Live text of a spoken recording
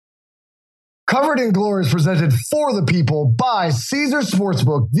Covered in Glory is presented for the people by Caesar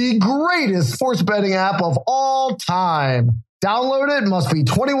Sportsbook, the greatest sports betting app of all time. Download it, must be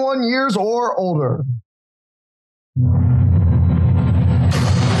 21 years or older.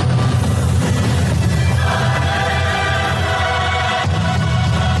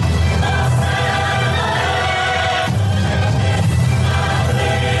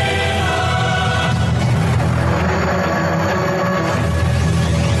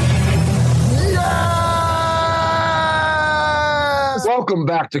 Welcome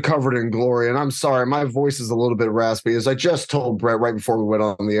back to Covered in Glory, and I'm sorry, my voice is a little bit raspy. As I just told Brett right before we went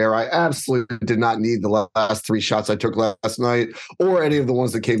on the air, I absolutely did not need the last 3 shots I took last night or any of the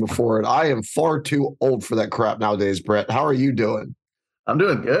ones that came before it. I am far too old for that crap nowadays, Brett. How are you doing? I'm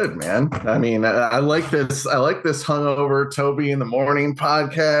doing good, man. I mean, I like this. I like this hungover Toby in the morning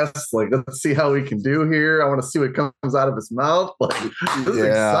podcast. Like, let's see how we can do here. I want to see what comes out of his mouth. Like, this is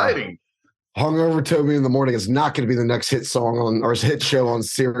exciting. Hungover Toby in the morning is not going to be the next hit song on or hit show on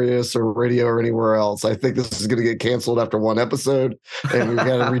Sirius or radio or anywhere else. I think this is going to get canceled after 1 episode, and we've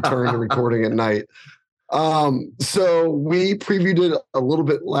got to return to recording at night. So we previewed it a little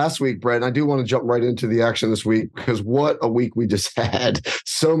bit last week, Brett, and I do want to jump right into the action this week because what a week we just had.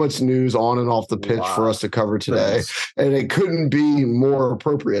 So much news on and off the pitch for us to cover today, and it couldn't be more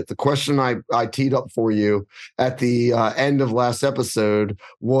appropriate. The question I teed up for you at the end of last episode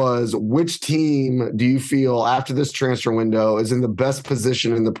was, which team do you feel after this transfer window is in the best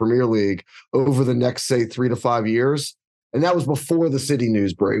position in the Premier League over the next, say, 3 to 5 years? And that was before the City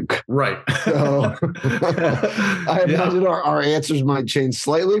news broke. Right. So I imagine our answers might change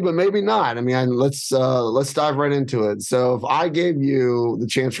slightly, but maybe not. I mean, let's dive right into it. So if I gave you the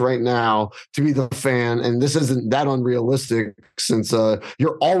chance right now to be the fan, and this isn't that unrealistic since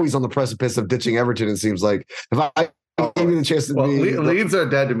you're always on the precipice of ditching Everton, it seems like. If I gave you the chance to be... Leeds are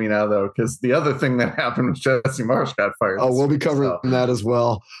dead to me now, though, because the other thing that happened was Jesse Marsch got fired. Oh, we'll be covering that as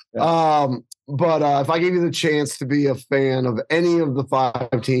well. Yeah. But if I gave you the chance to be a fan of any of the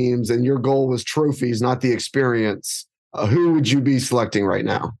 5 teams and your goal was trophies, not the experience, who would you be selecting right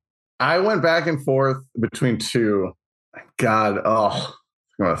now? I went back and forth between 2. God, I'm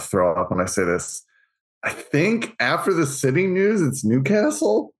going to throw up when I say this. I think after the City news, it's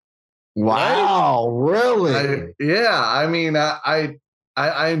Newcastle. Wow, really? I mean,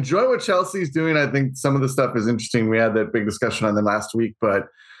 I enjoy what Chelsea's doing. I think some of the stuff is interesting. We had that big discussion on them last week, but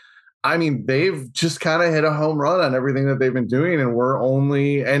I mean, they've just kind of hit a home run on everything that they've been doing. And we're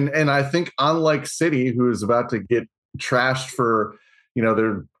only, and I think unlike City, who is about to get trashed for,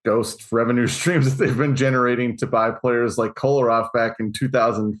 their ghost revenue streams that they've been generating to buy players like Kolarov back in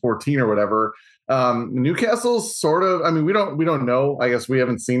 2014 or whatever. Newcastle's sort of, I mean, we don't know. I guess we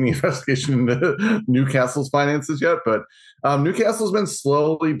haven't seen the investigation into Newcastle's finances yet, but Newcastle's been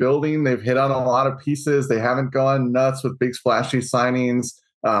slowly building. They've hit on a lot of pieces. They haven't gone nuts with big splashy signings.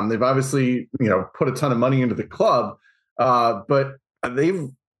 They've obviously, put a ton of money into the club, but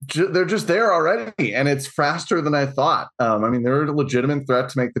they're just there already, and it's faster than I thought. I mean, they're a legitimate threat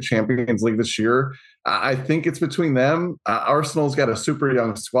to make the Champions League this year. I think it's between them. Arsenal's got a super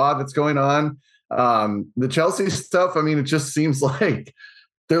young squad that's going on. The Chelsea stuff, I mean, it just seems like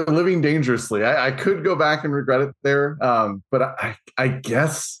they're living dangerously. I could go back and regret it there, but I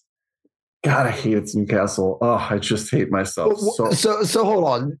guess. God, I hate it's Newcastle. Oh, I just hate myself. So hold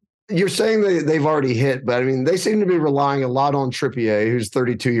on. You're saying they've already hit, but I mean, they seem to be relying a lot on Trippier, who's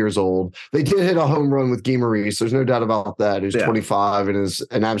 32 years old. They did hit a home run with Guy Maurice. There's no doubt about that. Who's 25 and is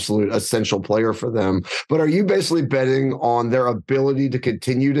an absolute essential player for them. But are you basically betting on their ability to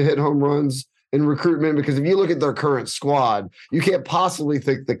continue to hit home runs in recruitment? Because if you look at their current squad, you can't possibly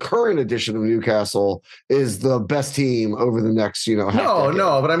think the current edition of Newcastle is the best team over the next,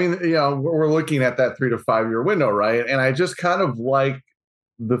 No, but I mean, we're looking at that 3 to 5 year window, right? And I just kind of like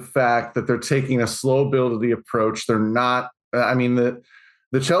the fact that they're taking a slow build-y approach. They're not, I mean, the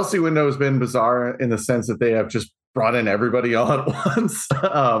Chelsea window has been bizarre in the sense that they have just brought in everybody all at once.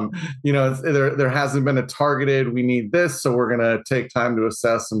 There hasn't been a targeted, we need this, so we're going to take time to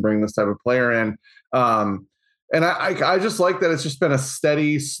assess and bring this type of player in. And I just like that it's just been a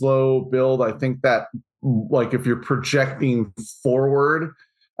steady, slow build. I think that, like, if you're projecting forward,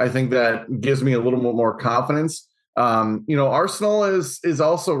 I think that gives me a little bit more confidence. Arsenal is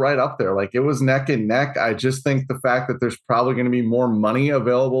also right up there. Like, it was neck and neck. I just think the fact that there's probably going to be more money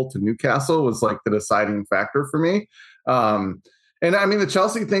available to Newcastle was like the deciding factor for me. And I mean, the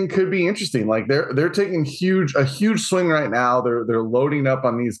Chelsea thing could be interesting. Like, they're taking a huge swing right now. They're loading up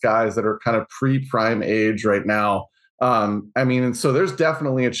on these guys that are kind of pre-prime age right now. And so there's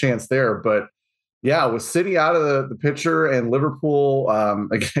definitely a chance there, but Yeah, with City out of the picture and Liverpool,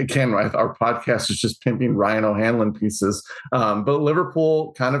 again, our podcast is just pimping Ryan O'Hanlon pieces. But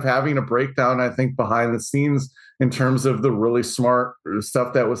Liverpool kind of having a breakdown, I think, behind the scenes in terms of the really smart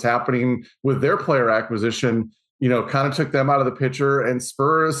stuff that was happening with their player acquisition, kind of took them out of the picture, and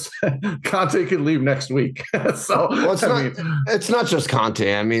Spurs, Conte could leave next week. So, well, it's not just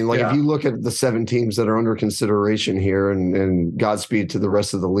Conte. I mean, if you look at the 7 teams that are under consideration here, and Godspeed to the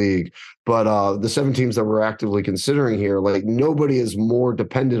rest of the league, but the 7 teams that we're actively considering here, like nobody is more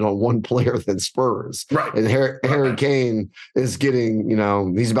dependent on one player than Spurs. Right. And Harry Kane is getting,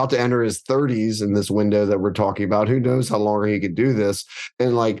 he's about to enter his 30s in this window that we're talking about. Who knows how long he could do this?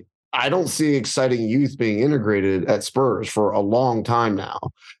 And I don't see exciting youth being integrated at Spurs for a long time now.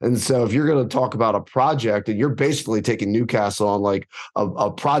 And so if you're going to talk about a project, and you're basically taking Newcastle on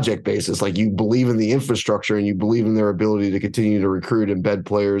a project basis, like you believe in the infrastructure and you believe in their ability to continue to recruit and embed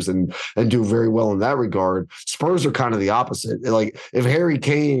players and do very well in that regard. Spurs are kind of the opposite. Like if Harry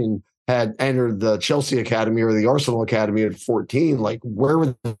Kane had entered the Chelsea Academy or the Arsenal Academy at 14, where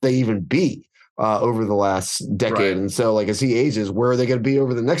would they even be? Over the last decade. Right. And so as he ages, where are they going to be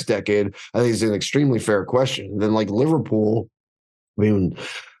over the next decade? I think it's an extremely fair question. And then Liverpool, I mean,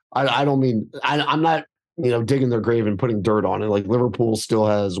 I'm not, digging their grave and putting dirt on it. Liverpool still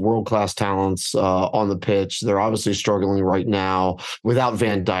has world-class talents on the pitch. They're obviously struggling right now. Without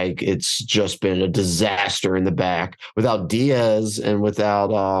Van Dijk, it's just been a disaster in the back. Without Diaz and without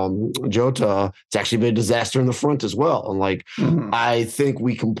Jota, it's actually been a disaster in the front as well. And I think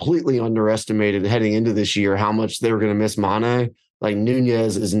we completely underestimated heading into this year how much they were going to miss Mane.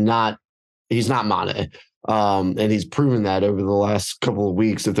 Nunez he's not Mane. And he's proven that over the last couple of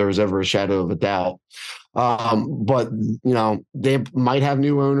weeks, if there was ever a shadow of a doubt. But they might have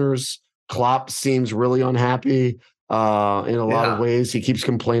new owners. Klopp seems really unhappy in a lot of ways. He keeps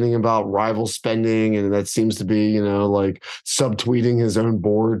complaining about rival spending, and that seems to be, subtweeting his own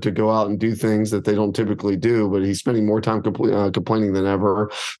board to go out and do things that they don't typically do. But he's spending more time complaining than ever.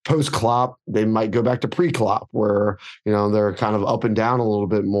 Post Klopp, they might go back to pre Klopp, where they're kind of up and down a little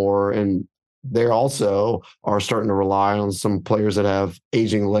bit more, and they also are starting to rely on some players that have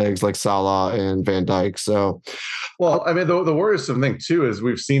aging legs like Salah and Van Dijk. So, well, I mean, the worrisome thing too is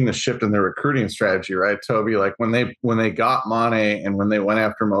we've seen the shift in their recruiting strategy, right, Toby? When they got Mane and when they went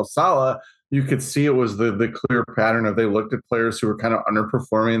after Mo Salah, you could see it was the clear pattern of they looked at players who were kind of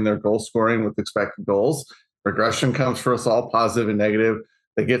underperforming their goal scoring with expected goals. Regression comes for us all, positive and negative.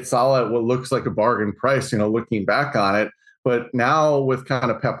 They get Salah at what looks like a bargain price, looking back on it. But now with kind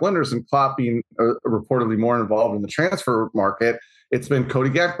of Pep Linders and Klopp being reportedly more involved in the transfer market, it's been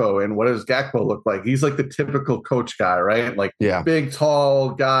Cody Gakpo. And what does Gakpo look like? He's like the typical coach guy, right? Big, tall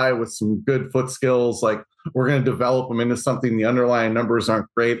guy with some good foot skills. We're going to develop him into something. The underlying numbers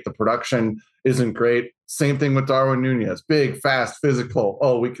aren't great. The production isn't great. Same thing with Darwin Nunez. Big, fast, physical.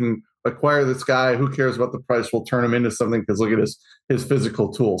 Oh, we can acquire this guy. Who cares about the price? We'll turn him into something because look at his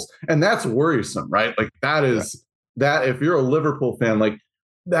physical tools. And that's worrisome, right? That is... Right. That if you're a Liverpool fan,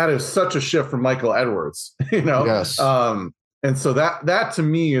 that is such a shift from Michael Edwards, Yes. And so that to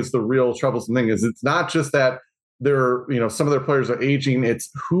me is the real troublesome thing. Is it's not just that they're, some of their players are aging, it's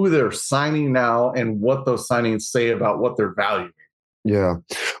who they're signing now and what those signings say about what they're valuing. Yeah.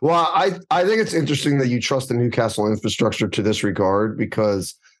 Well, I think it's interesting that you trust the Newcastle infrastructure to this regard,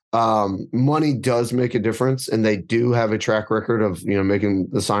 because money does make a difference, and they do have a track record of making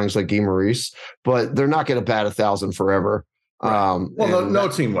the signings like Guy Maurice, but they're not going to bat 1,000 forever. Right. No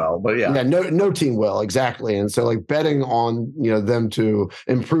team will, but no team will, exactly. And so betting on them to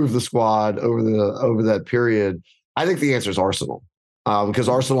improve the squad over that period, I think the answer is Arsenal, because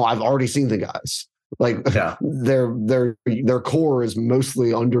Arsenal, I've already seen the guys. Their core is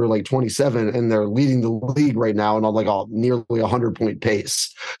mostly under 27, and they're leading the league right now and on nearly 100-point pace.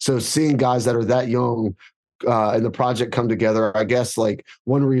 So seeing guys that are that young and the project come together, I guess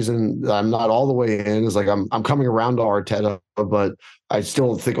one reason that I'm not all the way in is I'm coming around to Arteta, but I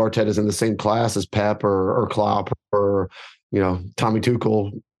still think Arteta is in the same class as Pep or Klopp or Tommy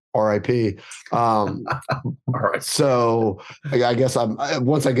Tuchel. RIP. All right. So I guess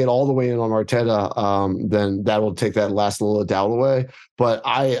once I get all the way in on Arteta, then that will take that last little doubt away. But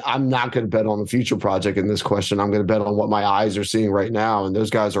I'm not going to bet on the future project in this question. I'm going to bet on what my eyes are seeing right now. And those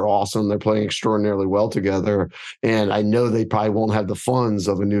guys are awesome. They're playing extraordinarily well together. And I know they probably won't have the funds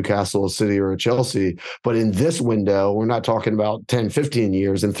of a Newcastle, a City, or a Chelsea. But in this window, we're not talking about 10, 15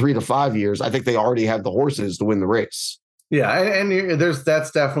 years. In 3 to 5 years, I think they already have the horses to win the race. Yeah, and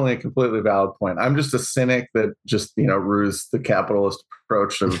that's definitely a completely valid point. I'm just a cynic that just rues the capitalist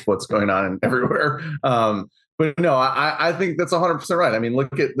approach of what's going on everywhere. But no, I think that's 100% right. I mean,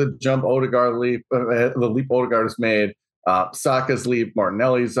 look at the jump Odegaard leap, the leap Odegaard has made. Saka's leap,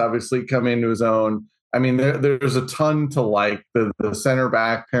 Martinelli's obviously come into his own. I mean, there's a ton to like. The center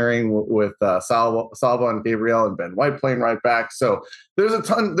back pairing with Salva and Gabriel and Ben White playing right back. So there's a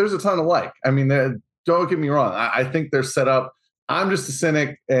ton to like. I mean, don't get me wrong. I think they're set up. I'm just a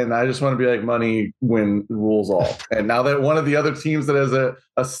cynic, and I just want to be like, money win rules all. And now that one of the other teams that has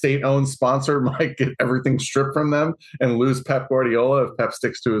a state-owned sponsor might get everything stripped from them and lose Pep Guardiola if Pep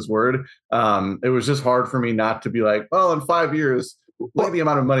sticks to his word, it was just hard for me not to be like, well, in 5 years, look at the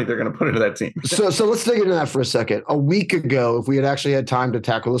amount of money they're going to put into that team. So let's dig into that for a second. A week ago, if we had actually had time to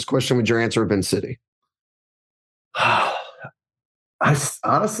tackle this question, would your answer have been City?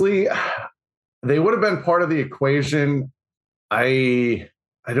 Honestly, they would have been part of the equation. I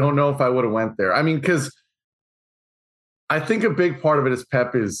don't know if I would have went there. I mean, because I think a big part of it is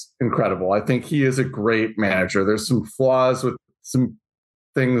Pep is incredible. I think he is a great manager. There's some flaws with some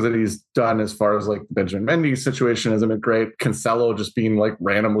things that he's done as far as like the Benjamin Mendy situation hasn't been great. Cancelo just being like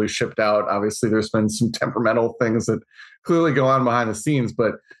randomly shipped out. Obviously, there's been some temperamental things that clearly go on behind the scenes,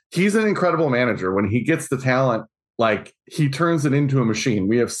 but he's an incredible manager. When he gets the talent, like he turns it into a machine.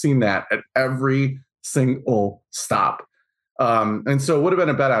 We have seen that at every single stop. And so it would have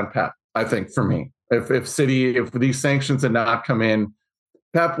been a bet on Pep, I think, for me. If these sanctions had not come in,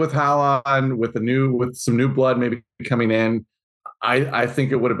 Pep with Haaland, with some new blood maybe coming in, I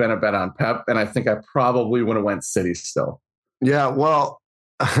think it would have been a bet on Pep, and I think I probably would have went City still. Yeah, well,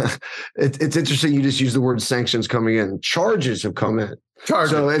 it's interesting. You just use the word sanctions coming in. Charges have come in.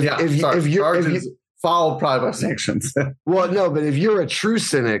 Charges. So if you're followed probably by sanctions. Well, no, but if you're a true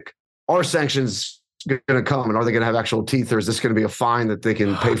cynic, are sanctions going to come, and are they going to have actual teeth, or is this going to be a fine that they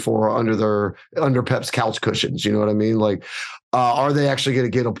can pay for under Pep's couch cushions? You know what I mean? Like, are they actually going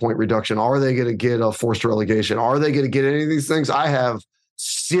to get a point reduction? Are they going to get a forced relegation? Are they going to get any of these things? I have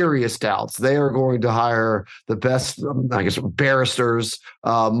serious doubts. They are going to hire the best, I guess, barristers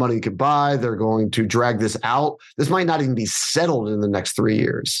money could buy. They're going to drag this out. This might not even be settled in the next 3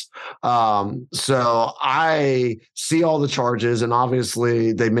 years. So I see all the charges, and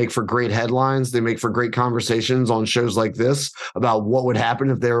obviously they make for great headlines. They make for great conversations on shows like this about what would happen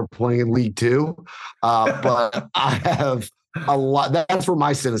if they were playing in League Two. But I have a lot. That's where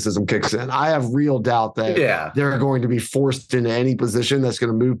my cynicism kicks in. I have real doubt that they're going to be forced into any position that's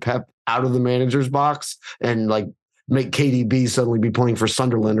going to move Pep out of the manager's box and like make KDB suddenly be playing for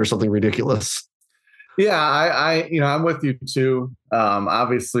Sunderland or something ridiculous. Yeah, I'm with you too.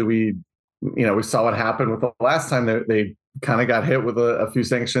 Obviously, we saw what happened with the last time they kind of got hit with a few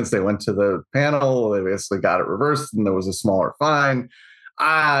sanctions. They went to the panel. They basically got it reversed, and there was a smaller fine.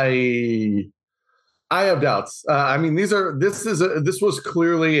 I have doubts. I mean, this was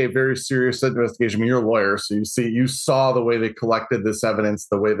clearly a very serious investigation. I mean, you're a lawyer, so you saw the way they collected this evidence,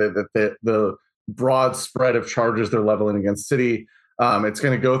 the way that the broad spread of charges they're leveling against City. It's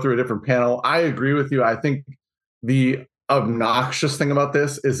going to go through a different panel. I agree with you. I think the obnoxious thing about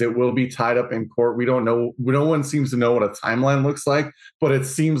this is it will be tied up in court. We don't know. No one seems to know what a timeline looks like, but it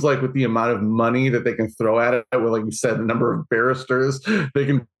seems like with the amount of money that they can throw at it, with, like you said, the number of barristers they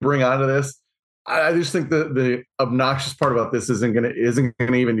can bring onto this, I just think the obnoxious part about this isn't going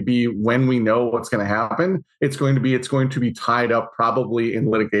to even be when we know what's going to happen. It's going to be tied up probably in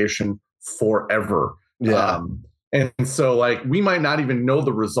litigation forever. Yeah. And so like we might not even know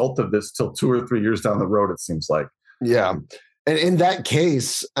the result of this till 2 or 3 years down the road, it seems like. Yeah. And in that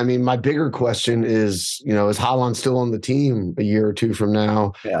case, I mean, my bigger question is, is Haaland still on the team a year or two from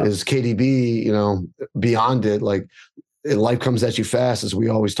now? Yeah. Is KDB, beyond it? Like, life comes at you fast, as we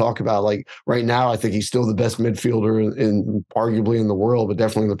always talk about. Like right now, I think he's still the best midfielder in arguably in the world, but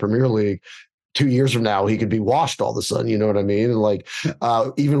definitely in the Premier League. 2 years from now, he could be washed all of a sudden. You know what I mean? And like,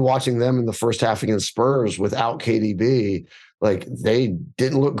 even watching them in the first half against Spurs without KDB, like they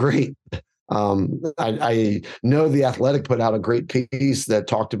didn't look great. I know The Athletic put out a great piece that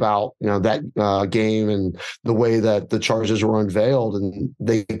talked about, that game and the way that the charges were unveiled. And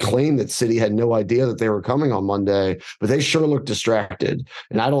they claimed that City had no idea that they were coming on Monday, but they sure looked distracted.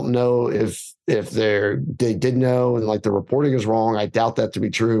 And I don't know if they did know and like the reporting is wrong. I doubt that to be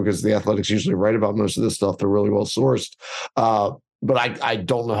true because The Athletic's usually right about most of this stuff. They're really well sourced. But I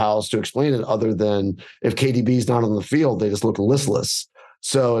don't know how else to explain it other than if KDB's not on the field, they just look listless.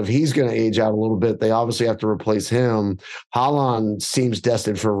 So if he's going to age out a little bit, they obviously have to replace him. Haaland seems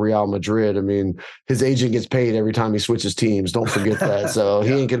destined for Real Madrid. I mean, his agent gets paid every time he switches teams. Don't forget that. So he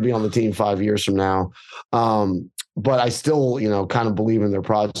ain't going to be on the team 5 years from now. But I still, kind of believe in their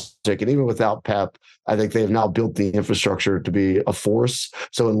project. And even without Pep, I think they have now built the infrastructure to be a force.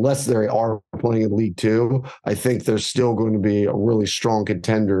 So unless they are playing in League Two, I think they're still going to be a really strong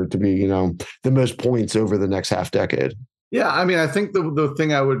contender to be, the most points over the next half decade. Yeah, I mean, I think the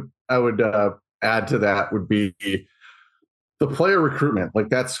thing I would add to that would be the player recruitment. Like,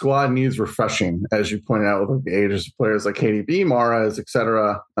 that squad needs refreshing, as you pointed out, with the ages of players like KDB, Mahrez, et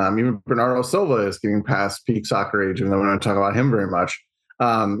cetera. Even Bernardo Silva is getting past peak soccer age, even though we don't talk about him very much.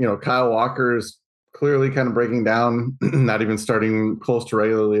 Kyle Walker is clearly kind of breaking down, not even starting close to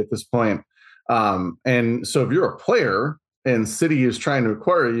regularly at this point. And so if you're a player and City is trying to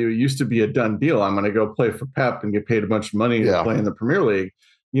acquire you, it used to be a done deal. I'm going to go play for Pep and get paid a bunch of money to play in the Premier League.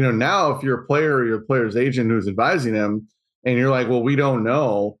 Now if you're a player or your player's agent who's advising him, and you're like, well, we don't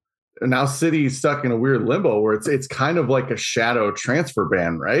know. And now City's stuck in a weird limbo where it's kind of like a shadow transfer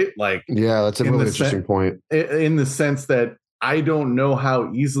ban, right? Like, yeah, that's a really interesting point. In the sense that I don't know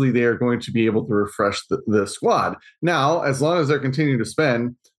how easily they are going to be able to refresh the squad. Now, as long as they're continuing to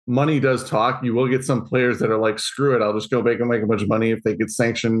spend, money does talk. You will get some players that are like, screw it, I'll just go back and make a bunch of money. If they get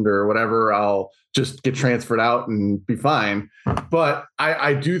sanctioned or whatever, I'll just get transferred out and be fine. But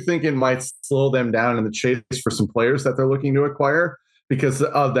I do think it might slow them down in the chase for some players that they're looking to acquire because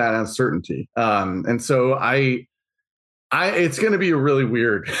of that uncertainty. And so it's going to be a really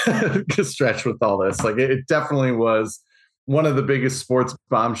weird stretch with all this. Like, it definitely was one of the biggest sports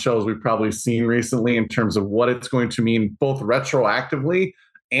bombshells we've probably seen recently in terms of what it's going to mean, both retroactively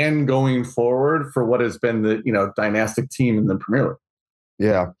and going forward for what has been the dynastic team in the Premier League.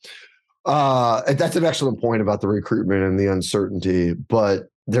 Yeah. That's an excellent point about the recruitment and the uncertainty, but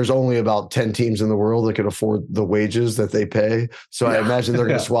there's only about 10 teams in the world that can afford the wages that they pay. So I imagine they're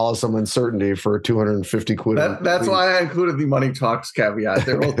going to swallow some uncertainty for 250 quid. That's why I included the money talks caveat.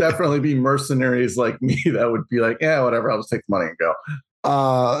 There will definitely be mercenaries like me that would be like, yeah, whatever, I'll just take the money and go.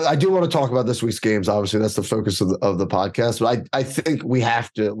 I do want to talk about this week's games. Obviously, that's the focus of the podcast. But I think we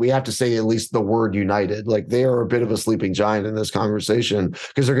have to say at least the word United. Like, they are a bit of a sleeping giant in this conversation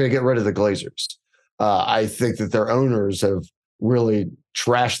because they're going to get rid of the Glazers. I think that their owners have really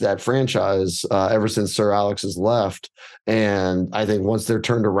trashed that franchise ever since Sir Alex has left. And I think once they're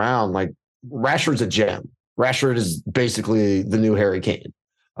turned around, like, Rashford's a gem. Rashford is basically the new Harry Kane.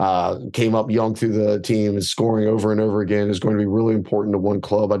 Came up young through the team, is scoring over and over again, is going to be really important to one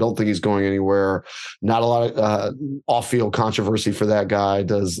club. I don't think he's going anywhere. Not a lot of off-field controversy for that guy.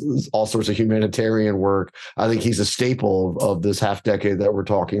 Does all sorts of humanitarian work. I think he's a staple of this half decade that we're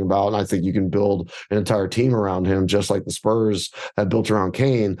talking about. And I think you can build an entire team around him, just like the Spurs have built around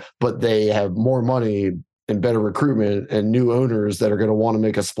Kane, but they have more money and better recruitment and new owners that are going to want to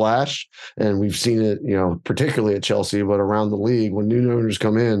make a splash. And we've seen it, particularly at Chelsea, but around the league, when new owners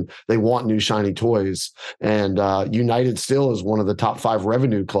come in, they want new shiny toys. And United still is one of the top 5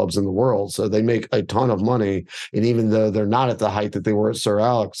 revenue clubs in the world. So they make a ton of money. And even though they're not at the height that they were at Sir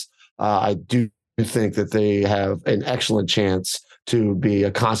Alex, I do think that they have an excellent chance to be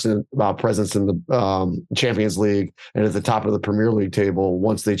a constant presence in the Champions League and at the top of the Premier League table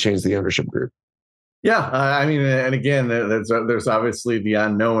once they change the ownership group. Yeah, I mean, and again, there's obviously the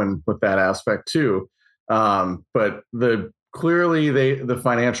unknown with that aspect too. But clearly the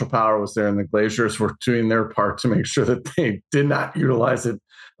financial power was there, and the Glazers were doing their part to make sure that they did not utilize it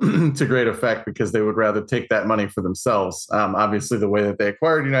to great effect because they would rather take that money for themselves. Obviously, the way that they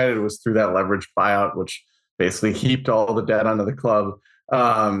acquired United was through that leverage buyout, which basically heaped all the debt onto the club.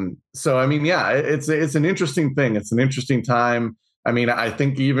 So, I mean, yeah, it's an interesting thing. It's an interesting time. I mean, I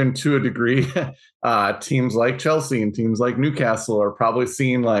think even to a degree, teams like Chelsea and teams like Newcastle are probably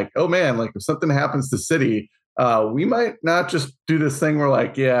seeing like, oh man, like if something happens to City, we might not just do this thing where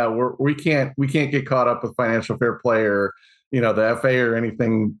like, yeah, we can't get caught up with financial fair play or, the FA or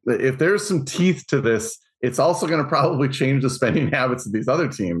anything. If there's some teeth to this, it's also going to probably change the spending habits of these other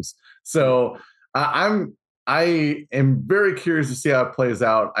teams. So I am very curious to see how it plays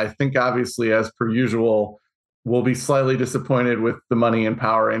out. I think obviously, as per usual, we'll be slightly disappointed with the money and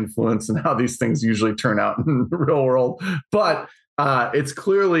power influence and how these things usually turn out in the real world. But it's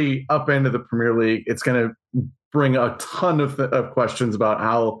clearly upend of the Premier League. It's going to bring a ton of questions about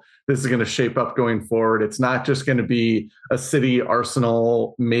how this is going to shape up going forward. It's not just going to be a City,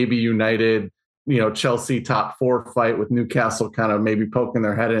 Arsenal, maybe United, Chelsea top 4 fight with Newcastle kind of maybe poking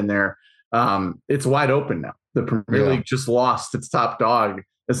their head in there. It's wide open now. The Premier League just lost its top dog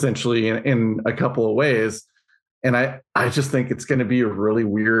essentially in a couple of ways. And I just think it's going to be a really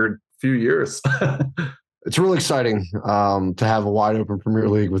weird few years. It's really exciting to have a wide open Premier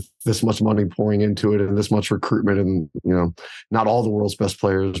League with this much money pouring into it and this much recruitment, and not all the world's best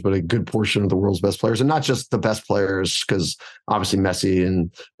players, but a good portion of the world's best players, and not just the best players, because obviously Messi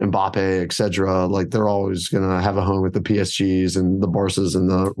and Mbappe, etc. Like they're always going to have a home with the PSGs and the Barças and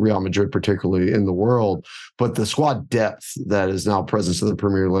the Real Madrid, particularly in the world. But the squad depth that is now present in the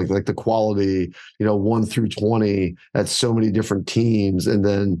Premier League, like the quality, 1 through 20 at so many different teams, and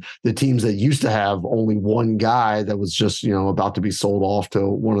then the teams that used to have only one guy that was just, about to be sold off to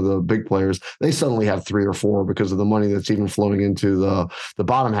one of the big players, they suddenly have 3 or 4 because of the money that's even flowing into the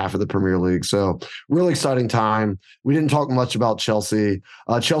bottom half of the Premier League. So really exciting time. We didn't talk much about Chelsea.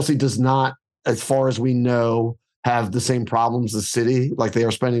 Chelsea does not, as far as we know, have the same problems as City. Like they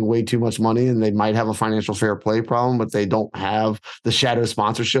are spending way too much money, and they might have a financial fair play problem, but they don't have the shadow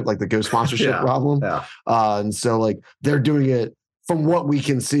sponsorship, like the Go sponsorship problem. Yeah. And so like they're doing it from what we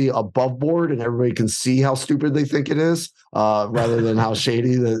can see above board, and everybody can see how stupid they think it is, rather than how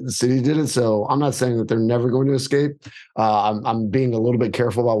shady the City did it. So I'm not saying that they're never going to escape. I'm being a little bit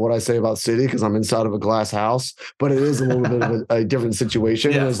careful about what I say about City because I'm inside of a glass house, but it is a little bit of a different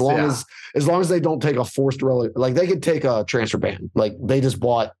situation. Yes, and as long as they don't take a forced like they could take a transfer ban. Like they just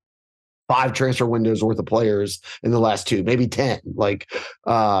bought 5 transfer windows worth of players in the last 2, maybe 10. Like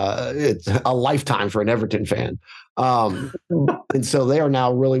it's a lifetime for an Everton fan. And so they are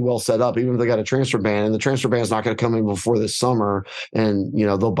now really well set up, even if they got a transfer ban, and the transfer ban is not going to come in before this summer. And,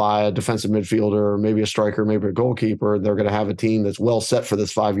 they'll buy a defensive midfielder, maybe a striker, maybe a goalkeeper. They're going to have a team that's well set for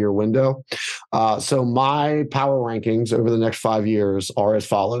this 5-year window. So my power rankings over the next 5 years are as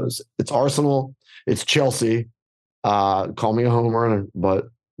follows. It's Arsenal. It's Chelsea. Call me a homer, but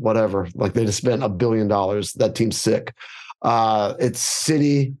whatever. Like they just spent $1 billion. That team's sick. It's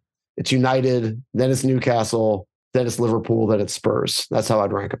City. It's United. Then it's Newcastle. Then it's Liverpool, then it's Spurs. That's how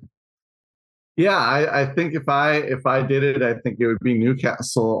I'd rank them. Yeah, I think if I did it, I think it would be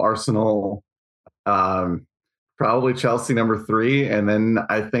Newcastle, Arsenal, probably Chelsea number 3, and then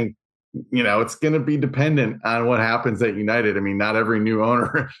I think it's going to be dependent on what happens at United. I mean, not every new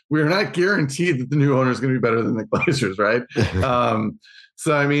owner. We're not guaranteed that the new owner is going to be better than the Glazers, right?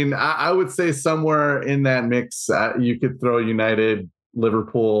 So I mean, I would say somewhere in that mix, you could throw United,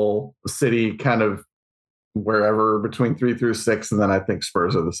 Liverpool, City, kind of wherever between 3 through 6, and then I think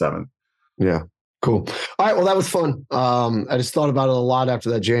Spurs are the 7. Yeah, cool. All right, well, that was fun. I just thought about it a lot after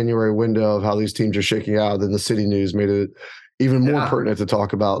that January window of how these teams are shaking out. Then the City news made it even more pertinent to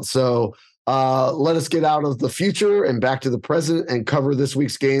talk about. So let us get out of the future and back to the present and cover this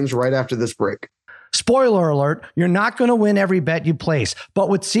week's games right after this break. Spoiler alert, you're not going to win every bet you place. But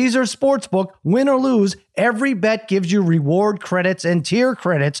with Caesars Sportsbook, win or lose, every bet gives you reward credits and tier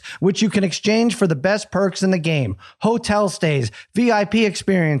credits, which you can exchange for the best perks in the game. Hotel stays, VIP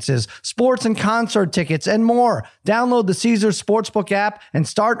experiences, sports and concert tickets, and more. Download the Caesars Sportsbook app and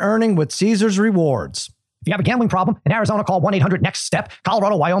start earning with Caesars Rewards. If you have a gambling problem, in Arizona, call 1-800-NEXT-STEP.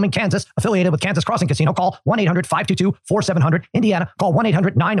 Colorado, Wyoming, Kansas, affiliated with Kansas Crossing Casino, call 1-800-522-4700. Indiana, call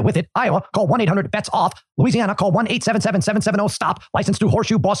 1-800-9-WITH-IT. Iowa, call 1-800-BETS-OFF. Louisiana, call 1-877-770-STOP. Licensed through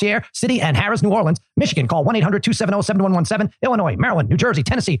Horseshoe, Bossier, City, and Harris, New Orleans. Michigan, call 1-800-270-7117. Illinois, Maryland, New Jersey,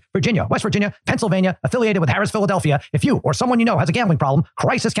 Tennessee, Virginia, West Virginia, Pennsylvania, affiliated with Harris, Philadelphia. If you or someone you know has a gambling problem,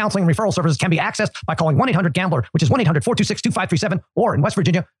 crisis counseling and referral services can be accessed by calling 1-800-GAMBLER, which is 1-800-426-2537, or in West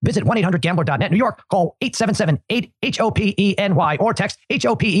Virginia, visit 1-800-GAMBLER.net. New York, call 877-8-HOPENY or text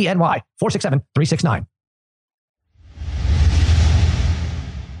HOPENY 467-369.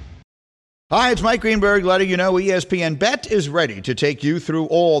 Hi, it's Mike Greenberg letting you know ESPN Bet is ready to take you through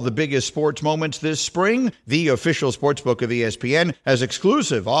all the biggest sports moments this spring. The official sportsbook of ESPN has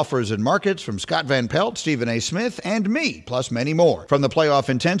exclusive offers and markets from Scott Van Pelt, Stephen A. Smith, and me, plus many more. From the playoff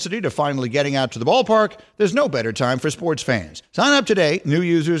intensity to finally getting out to the ballpark, there's no better time for sports fans. Sign up today. New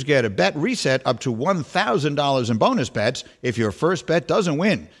users get a bet reset up to $1,000 in bonus bets if your first bet doesn't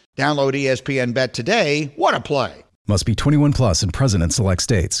win. Download ESPN Bet today. What a play. Must be 21 plus and present in select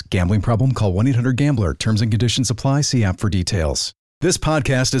states. Gambling problem? Call 1-800-GAMBLER. Terms and conditions apply. See app for details. This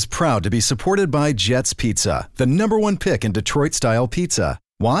podcast is proud to be supported by Jets Pizza, the #1 pick in Detroit-style pizza.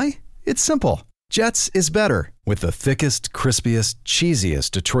 Why? It's simple. Jets is better. With the thickest, crispiest,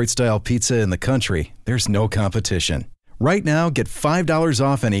 cheesiest Detroit-style pizza in the country, there's no competition. Right now, get $5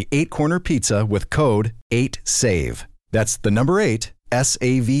 off any 8-corner pizza with code 8SAVE. That's the number 8,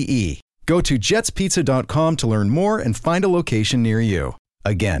 S-A-V-E. Go to jetspizza.com to learn more and find a location near you.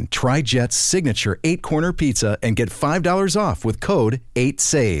 Again, try Jet's signature 8-corner pizza and get $5 off with code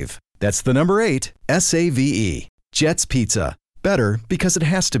 8SAVE. That's the number 8, S-A-V-E. Jet's Pizza. Better because it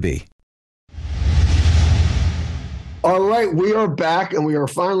has to be. All right, we are back and we are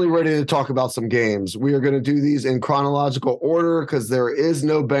finally ready to talk about some games. We are going to do these in chronological order because there is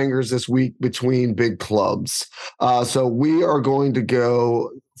no bangers this week between big clubs. So we are going to go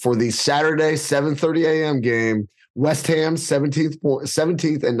for the Saturday 7:30 a.m. game. West Ham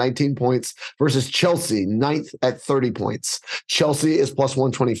 17th and 19 points versus Chelsea 9th at 30 points. Chelsea is plus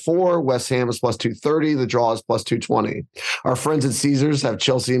 124. West Ham is plus 230. The draw is plus 220. Our friends at Caesars have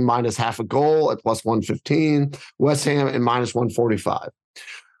Chelsea minus half a goal at plus 115. West Ham at minus 145.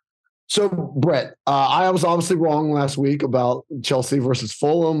 So, Brett, I was obviously wrong last week about Chelsea versus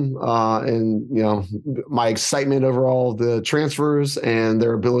Fulham, and my excitement over all the transfers and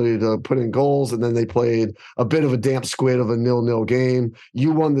their ability to put in goals. And then they played a bit of a damp squid of a 0-0 game.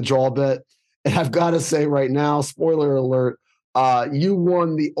 You won the draw bet, and I've got to say right now, spoiler alert, you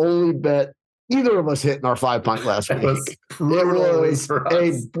won the only bet either of us hit in our 5 pint last week. It was a brutal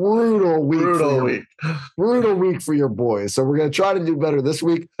week. Brutal week for your boys. So we're going to try to do better this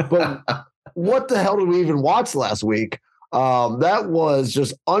week. But what the hell did we even watch last week? That was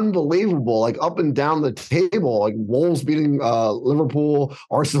just unbelievable. Like up and down the table, like Wolves beating Liverpool,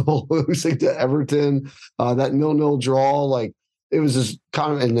 Arsenal losing to Everton, that 0-0 draw. Like it was just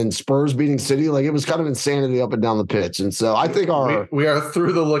kind of, and then Spurs beating City. Like it was kind of insanity up and down the pitch. And so I think we are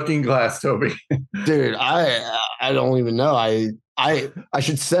through the looking glass, Toby. Dude, I don't even know. I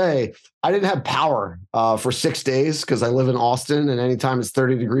should say I didn't have power for 6 days because I live in Austin, and anytime it's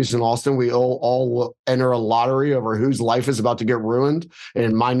 30 degrees in Austin, we all enter a lottery over whose life is about to get ruined.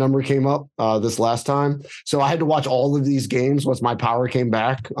 And my number came up this last time. So I had to watch all of these games once my power came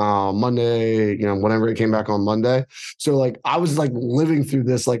back Monday, whenever it came back on Monday. So like I was like living through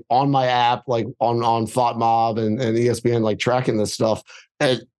this like on my app, like on FOTMob and ESPN, like tracking this stuff.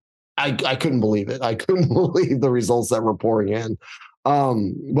 And I couldn't believe it. I couldn't believe the results that were pouring in.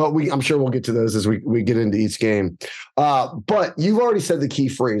 But I'm sure we'll get to those as we get into each game. But you've already said the key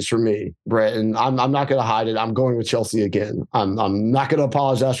phrase for me, Brett, and I'm not going to hide it. I'm going with Chelsea again. I'm not going to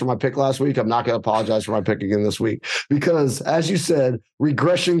apologize for my pick last week. I'm not going to apologize for my pick again this week because, as you said,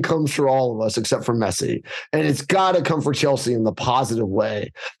 regression comes for all of us except for Messi, and it's got to come for Chelsea in the positive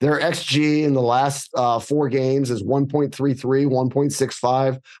way. Their XG in the last 4 games is 1.33,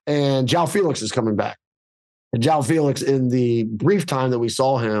 1.65, and João Felix is coming back. And João Felix, in the brief time that we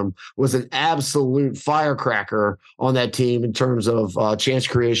saw him, was an absolute firecracker on that team in terms of chance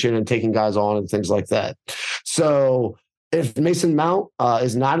creation and taking guys on and things like that. So if Mason Mount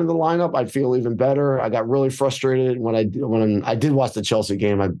is not in the lineup, I'd feel even better. I got really frustrated when I did watch the Chelsea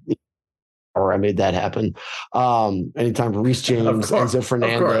game. I made that happen. Anytime Reece James, Enzo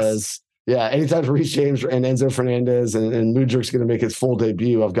Fernandez. Yeah, anytime Reece James and Enzo Fernandez and Mudryk's going to make his full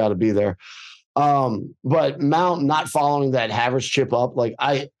debut, I've got to be there. But Mount not following that Havertz chip up, like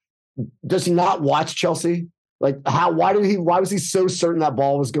does he not watch Chelsea? Like why was he so certain that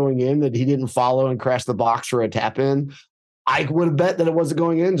ball was going in that he didn't follow and crash the box for a tap in? I would have bet that it wasn't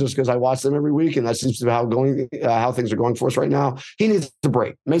going in just because I watch them every week, and that seems to be how things are going for us right now. He needs a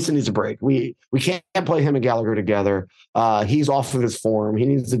break. Mason needs a break. We can't play him and Gallagher together. He's off of his form. He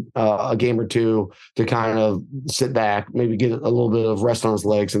needs a game or two to kind of sit back, maybe get a little bit of rest on his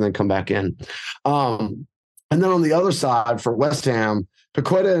legs, and then come back in. And then on the other side for West Ham,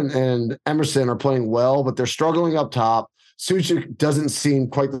 Paqueta and Emerson are playing well, but they're struggling up top. Suchik doesn't seem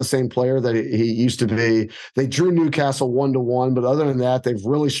quite the same player that he used to be. They drew Newcastle 1-1, but other than that, they've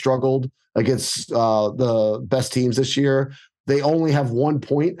really struggled against the best teams this year. They only have 1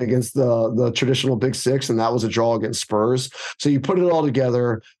 point against the traditional Big Six, and that was a draw against Spurs. So you put it all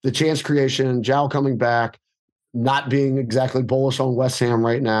together, the chance creation, João coming back, not being exactly bullish on West Ham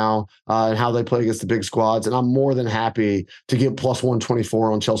right now and how they play against the big squads. And I'm more than happy to get plus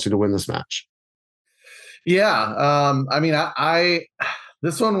 124 on Chelsea to win this match. Yeah. I mean,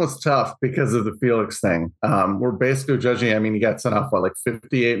 this one was tough because of the Felix thing. We're basically judging, I mean, he got sent off,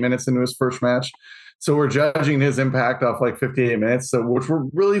 58 minutes into his first match. So we're judging his impact off 58 minutes, which were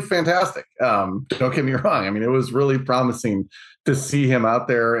really fantastic. Don't get me wrong. I mean, it was really promising to see him out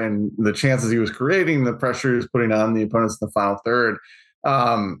there and the chances he was creating, the pressure he was putting on the opponents in the final third.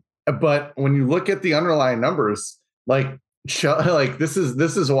 But when you look at the underlying numbers, this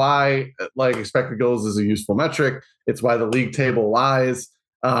is why expected goals is a useful metric. It's why the league table lies.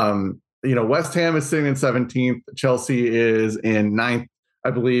 West Ham is sitting in 17th. Chelsea is in 9th, I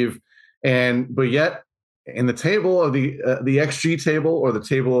believe. But yet in the table of the XG table, or the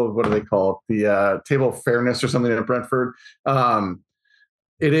table of, what do they call it? The table of fairness or something at Brentford.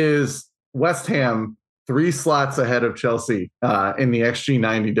 It is West Ham 3 slots ahead of Chelsea in the XG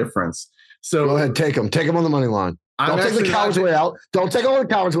 90 difference. So go ahead, take them on the money line. Don't take the coward's way out. Don't take all the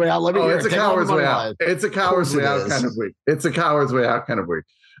coward's way out. Let me hear it's a coward's way out. It's a coward's way out kind of week. It's a coward's way out kind of week.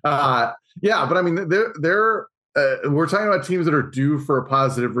 Yeah, but I mean, we're talking about teams that are due for a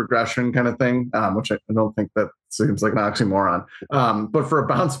positive regression kind of thing, which I don't think that seems like an oxymoron. But for a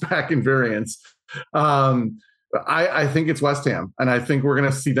bounce back in variance, I think it's West Ham, and I think we're going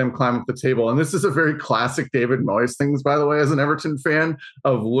to see them climb up the table. And this is a very classic David Moyes things, by the way, as an Everton fan,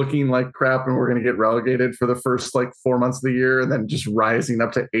 of looking like crap and we're going to get relegated for the first 4 months of the year and then just rising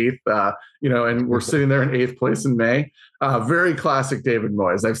up to 8th, and we're sitting there in 8th place in May. Very classic David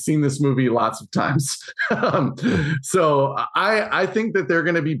Moyes. I've seen this movie lots of times. So I think that they're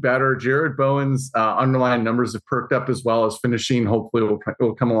going to be better. Jared Bowen's underlying numbers have perked up as well as finishing. Hopefully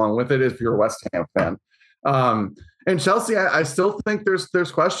will come along with it if you're a West Ham fan. And Chelsea, I still think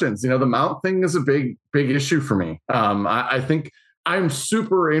there's questions. The Mount thing is a big issue for me. I think I'm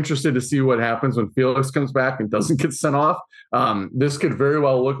super interested to see what happens when Felix comes back and doesn't get sent off. This could very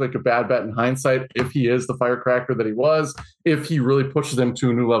well look like a bad bet in hindsight if he is the firecracker that he was, if he really pushes them to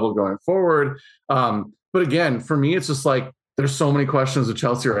a new level going forward. But again, for me, it's just there's so many questions with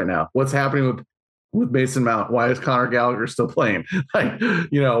Chelsea right now. What's happening with Mason Mount? Why is Conor Gallagher still playing?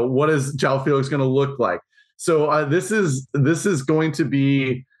 What is João Felix going to look like? So this is going to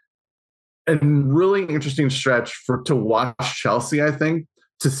be a really interesting stretch to watch Chelsea, I think,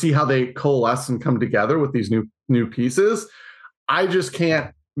 to see how they coalesce and come together with these new pieces. I just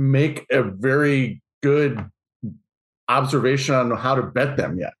can't make a very good observation on how to bet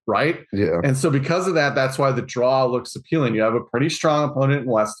them yet, right? Yeah. And so because of that, that's why the draw looks appealing. You have a pretty strong opponent in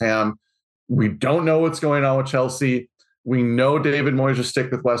West Ham. We don't know what's going on with Chelsea. We know David Moyes will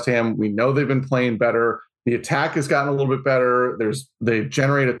stick with West Ham. We know they've been playing better. The attack has gotten a little bit better. They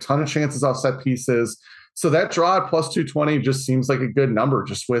generate a ton of chances off set pieces. So that draw at plus 220 just seems like a good number,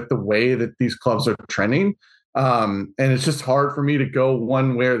 just with the way that these clubs are trending. And it's just hard for me to go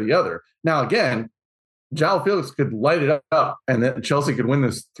one way or the other. Now, again, João Felix could light it up and then Chelsea could win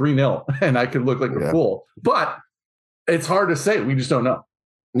this 3-0 and I could look like a fool. But it's hard to say. We just don't know.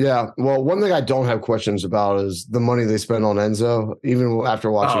 Yeah. Well, one thing I don't have questions about is the money they spent on Enzo, even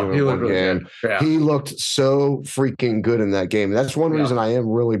after watching him in one game. Yeah. He looked so freaking good in that game. That's one reason I am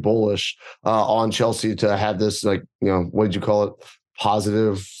really bullish on Chelsea to have this, what did you call it?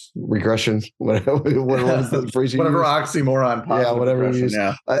 Positive regression? Whatever oxymoron. Yeah, whatever it is.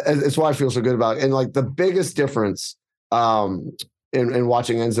 Yeah. It's why I feel so good about it. And the biggest difference in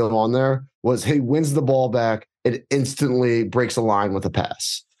watching Enzo on there was he wins the ball back. It instantly breaks a line with a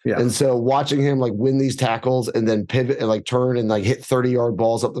pass. Yeah. And so watching him win these tackles and then pivot and turn and hit 30-yard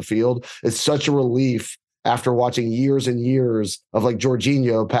balls up the field, it's such a relief after watching years and years of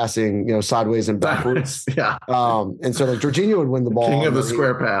Jorginho passing, sideways and backwards. Yeah. And so Jorginho would win the ball. King of the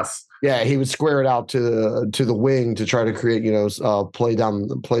square pass. Yeah, he would square it out to the wing to try to create, play down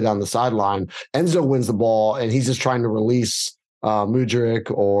the sideline. Enzo wins the ball and he's just trying to release Mudryk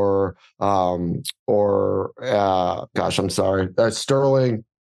or Sterling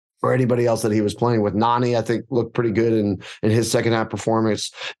or anybody else that he was playing with. Nani, I think, looked pretty good in his second half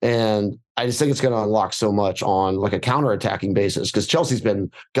performance. And I just think it's going to unlock so much on a counterattacking basis because Chelsea's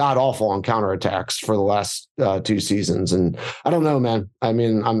been god awful on counterattacks for the last 2 seasons. And I don't know, man. I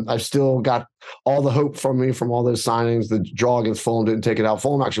mean, I've still got all the hope from all those signings. The draw against Fulham didn't take it out.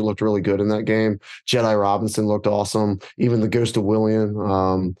 Fulham actually looked really good in that game. Jedi Robinson looked awesome. Even the Ghost of Willian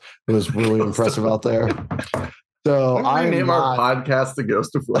was really impressive out there. So I name our podcast "The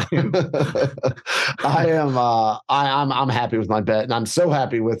Ghost of William." I'm happy with my bet, and I'm so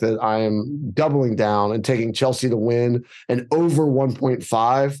happy with it. I am doubling down and taking Chelsea to win and over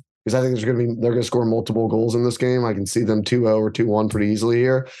 1.5 because I think they're going to score multiple goals in this game. I can see them 2-0 or 2-1 pretty easily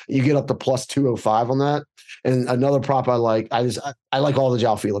here. You get up to plus 205 on that. And another prop I like, I like all the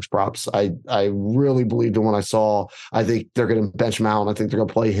João Felix props. I really believed in what I saw. I think they're going to bench Mount. I think they're going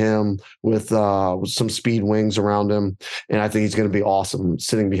to play him with some speed wings around him. And I think he's going to be awesome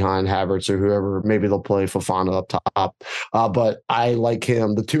sitting behind Havertz or whoever. Maybe they'll play Fofana up top. But I like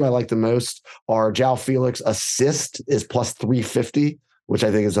him. The two I like the most are João Felix assist is plus 350, which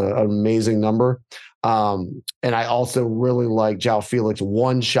I think is an amazing number. And I also really like João Felix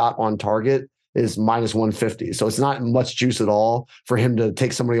one shot on target is minus 150. So it's not much juice at all for him to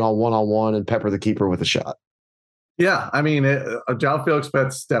take somebody on one-on-one and pepper the keeper with a shot. Yeah. I mean, João Felix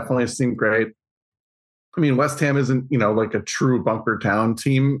bets definitely seem great. I mean, West Ham isn't, a true bunker town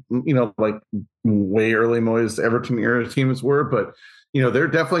team, like way early Moyes Everton era teams were, but they're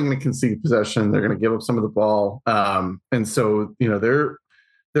definitely going to concede possession. They're going to give up some of the ball. And so,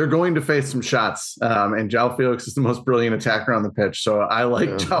 they're going to face some shots. And João Felix is the most brilliant attacker on the pitch. So I like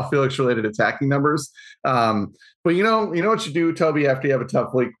João Felix related attacking numbers. But you know what you do, Toby, after you have a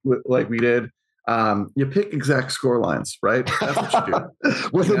tough week like we did? You pick exact score lines, right? That's what you do.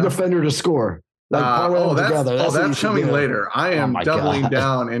 With a defender to score. That's coming later. I am doubling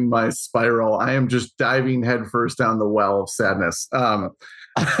down in my spiral. I am just diving headfirst down the well of sadness. That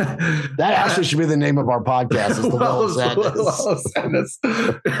actually should be the name of our podcast. Is the well of sadness.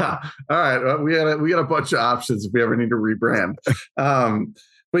 Yeah. All right. Well, we got a bunch of options if we ever need to rebrand.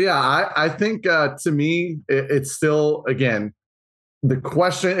 But yeah, I think to me, it's still, again, the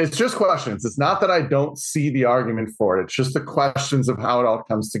question, it's just questions. It's not that I don't see the argument for it. It's just the questions of how it all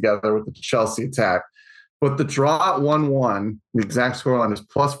comes together with the Chelsea attack. But the draw at 1-1, the exact scoreline is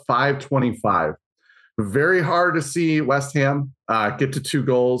plus 525. Very hard to see West Ham get to 2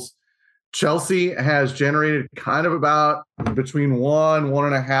 goals. Chelsea has generated kind of about between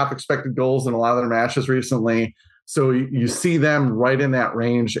 1.5 expected goals in a lot of their matches recently. So you see them right in that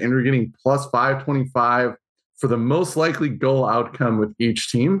range, and you're getting plus 525 for the most likely goal outcome with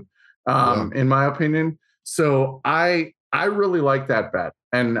each team, in my opinion. So I really like that bet.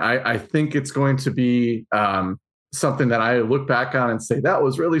 And I think it's going to be something that I look back on and say, that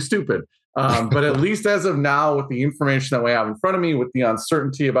was really stupid. But at least as of now, with the information that we have in front of me, with the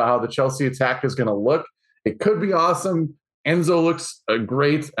uncertainty about how the Chelsea attack is going to look, it could be awesome. Enzo looks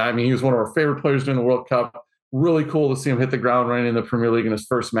great. I mean, he was one of our favorite players during the World Cup. Really cool to see him hit the ground running in the Premier League in his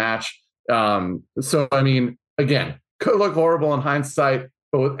first match. So, I mean, again, could look horrible in hindsight,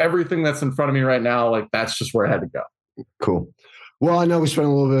 but with everything that's in front of me right now, like that's just where I had to go. Cool. Well, I know we spent a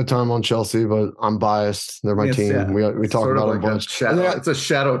little bit of time on Chelsea, but I'm biased. They're my team. Yeah. We talk about them a bunch. It's a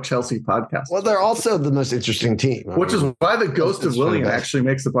shadow Chelsea podcast. Well, they're also the most interesting team. Which is why the ghost of Willian actually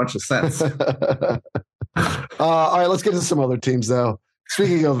makes a bunch of sense. All right, let's get to some other teams, though.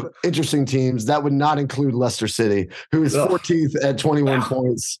 Speaking of interesting teams, that would not include Leicester City, who is 14th at 21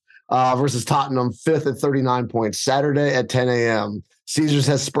 points versus Tottenham, 5th at 39 points. Saturday at 10 a.m. Caesars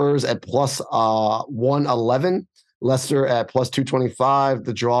has Spurs at plus 111. Leicester at plus 225,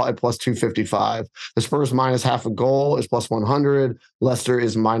 the draw at plus 255. The Spurs minus half a goal is plus 100. Leicester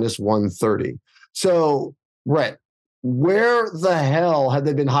is minus 130. So, Rhett, where the hell had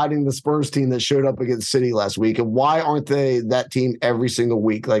they been hiding the Spurs team that showed up against City last week? And why aren't they that team every single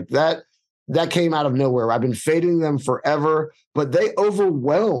week? Like that came out of nowhere. I've been fading them forever, but they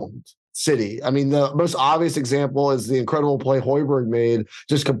overwhelmed City. I mean, the most obvious example is the incredible play Højbjerg made,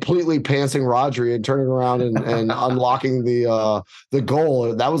 just completely pantsing Rodri and turning around and unlocking the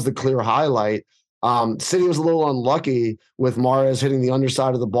goal. That was the clear highlight. City was a little unlucky with Mahrez hitting the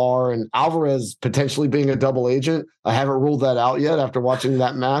underside of the bar and Alvarez potentially being a double agent. I haven't ruled that out yet after watching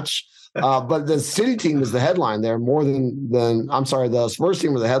that match. But the City team was the headline there more than the Spurs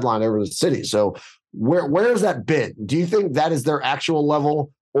team was the headline over the City. So where has that been? Do you think that is their actual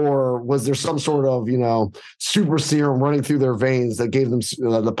level? Or was there some sort of, super serum running through their veins that gave them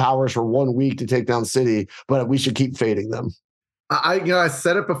the powers for 1 week to take down City, but we should keep fading them? I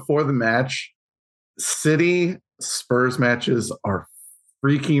said it before the match. City Spurs matches are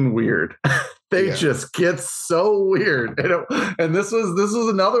freaking weird. They just get so weird. And this was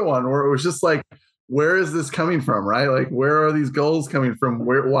another one where it was just like, where is this coming from, right? Like, where are these goals coming from?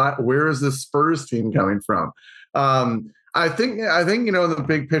 Where is this Spurs team coming from? I think, in the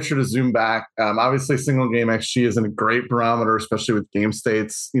big picture to zoom back, obviously single game XG isn't a great barometer, especially with game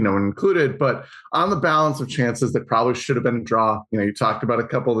states, included, but on the balance of chances that probably should have been a draw, you talked about a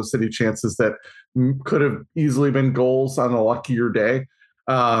couple of the City chances that could have easily been goals on a luckier day.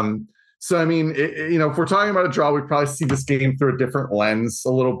 So, I mean, if we're talking about a draw, we probably see this game through a different lens a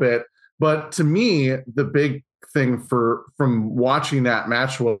little bit. But to me, the big thing from watching that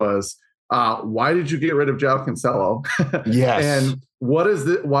match was, why did you get rid of João Cancelo? Yes. And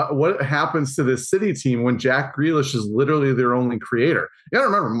what happens to this City team when Jack Grealish is literally their only creator? You got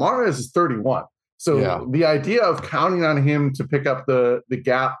to remember, Mahrez is 31. So the idea of counting on him to pick up the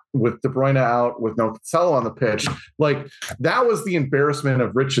gap with De Bruyne out, with no Cancelo on the pitch, like that was the embarrassment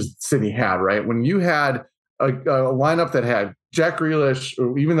of riches City had, right? When you had a lineup that had Jack Grealish,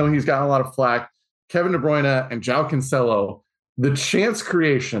 even though he's gotten a lot of flack, Kevin De Bruyne and João Cancelo, the chance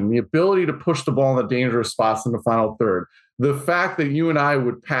creation, the ability to push the ball in the dangerous spots in the final third, the fact that you and I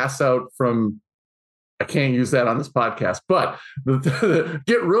would pass out from, I can't use that on this podcast, but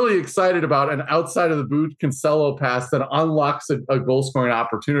get really excited about an outside of the boot Cancelo pass that unlocks a goal scoring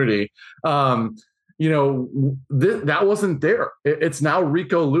opportunity. That wasn't there. It's now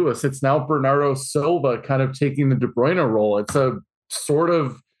Rico Lewis. It's now Bernardo Silva kind of taking the De Bruyne role. It's a sort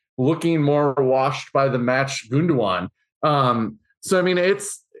of looking more washed by the match Gundogan. So, I mean,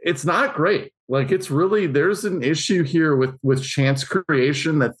 it's it's not great. Like, it's really, there's an issue here with chance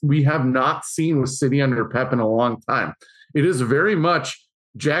creation that we have not seen with City under Pep in a long time. It is very much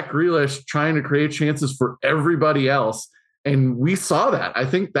Jack Grealish trying to create chances for everybody else. And we saw that. I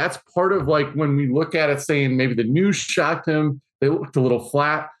think that's part of, like, when we look at it saying maybe the news shocked him, they looked a little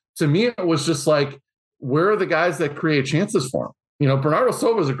flat. To me, it was just like, where are the guys that create chances for him? You know, Bernardo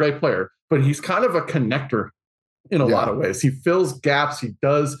Silva is a great player, but he's kind of a connector in a lot of ways. He fills gaps.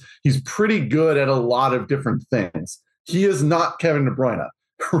 He's pretty good at a lot of different things. He is not Kevin De Bruyne.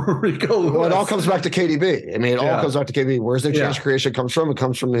 Rico Lewis. Well, it all comes back to KDB. I mean, it all comes back to KDB. Where's the chance creation comes from? It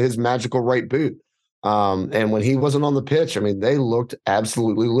comes from his magical right boot. And when he wasn't on the pitch, I mean, they looked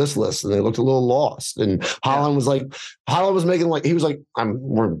absolutely listless and they looked a little lost. And Haaland was making like, he was like,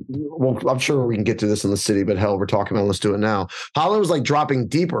 I'm sure we can get to this in the City, but hell, we're talking about, let's do it now. Haaland was like dropping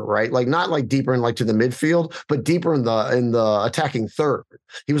deeper, right? Like not like deeper in like to the midfield, but deeper in the attacking third.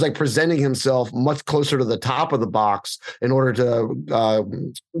 He was like presenting himself much closer to the top of the box in order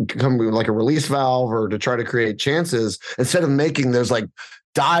to come like a release valve or to try to create chances instead of making those like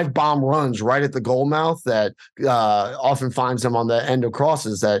dive bomb runs right at the goal mouth that often finds him on the end of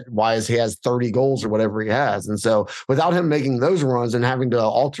crosses. That why he has 30 goals or whatever he has. And so without him making those runs and having to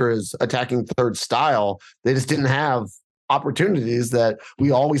alter his attacking third style, they just didn't have opportunities that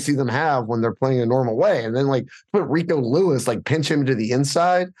we always see them have when they're playing a normal way. And then like put Rico Lewis, like pinch him to the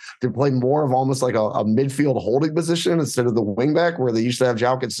inside to play more of almost like a midfield holding position instead of the wing back where they used to have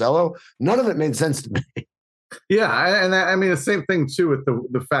João Cancelo. None of it made sense to me. Yeah, and I mean the same thing too with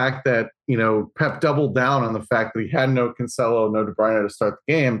the fact that, you know, Pep doubled down on the fact that he had no Cancelo, no De Bruyne to start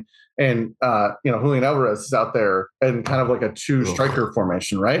the game, and you know, Julian Alvarez is out there in kind of like a two striker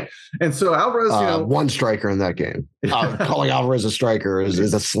formation, right? And so Alvarez, you know, one striker in that game. Calling Alvarez a striker is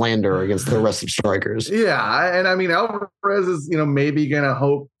a slander against the rest of strikers. Yeah, and I mean Alvarez is, you know, maybe gonna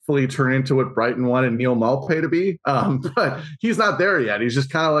hopefully turn into what Brighton wanted Neil Maupay to be, but he's not there yet. He's just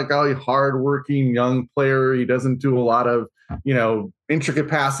kind of like a hardworking young player. He doesn't do a lot of, you know, intricate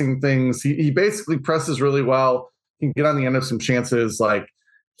passing things. He basically presses really well. He can get on the end of some chances. Like,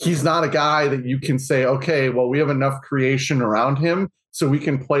 he's not a guy that you can say, okay, well, we have enough creation around him so we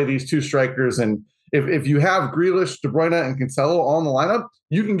can play these two strikers. And if you have Grealish, De Bruyne, and Cancelo all in the lineup,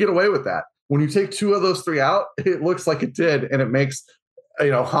 you can get away with that. When you take two of those three out, it looks like it did, and it makes, you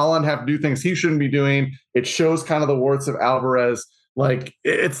know, Haaland have to do things he shouldn't be doing. It shows kind of the warts of Alvarez. Like,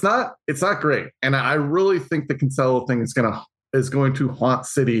 it's not great. And I really think the Cancelo thing is going to haunt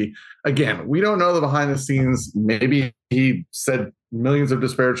City again. We don't know the behind the scenes. Maybe he said millions of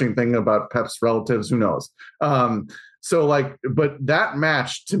disparaging things about Pep's relatives. Who knows? So like, but that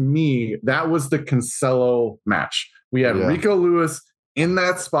match to me, that was the Cancelo match. We had Rico Lewis in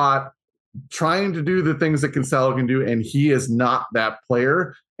that spot, trying to do the things that Cancelo can do, and he is not that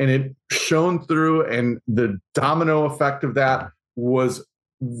player. And it shone through, and the domino effect of that was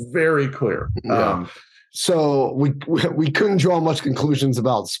very clear. So we couldn't draw much conclusions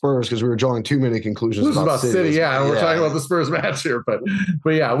about Spurs because we were drawing too many conclusions about City. Yeah, we're talking about the Spurs match here, but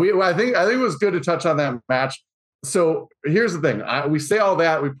yeah, I think it was good to touch on that match. So here's the thing: we say all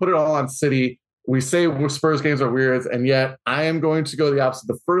that, we put it all on City. We say Spurs games are weird, and yet I am going to go the opposite.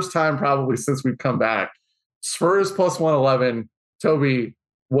 The first time probably since we've come back, Spurs plus 111. Toby,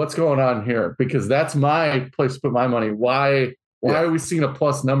 what's going on here? Because that's my place to put my money. Why are we seeing a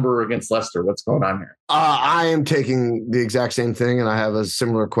plus number against Leicester? What's going on here? I am taking the exact same thing, and I have a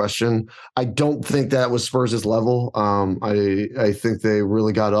similar question. I don't think that was Spurs' level. I think they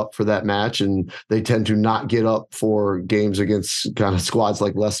really got up for that match, and they tend to not get up for games against kind of squads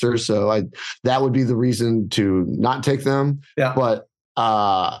like Leicester. So that would be the reason to not take them. Yeah. But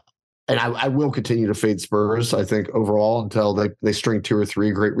and I will continue to fade Spurs, I think, overall until they string 2 or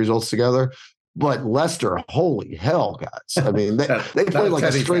 3 great results together. But Leicester, holy hell, guys! I mean, they played like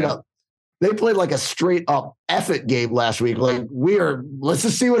a straight up. They played like a straight up effort game last week. Like let's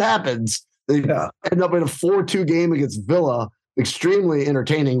just see what happens. They end up in a 4-2 game against Villa. Extremely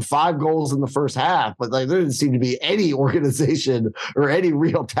entertaining. 5 goals in the first half, but like there didn't seem to be any organization or any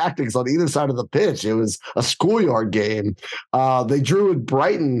real tactics on either side of the pitch. It was a schoolyard game. They drew with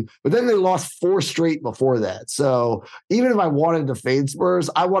Brighton, but then they lost 4 straight before that. So even if I wanted to fade Spurs,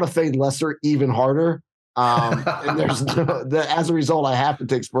 I want to fade Leicester even harder. And as a result, I have to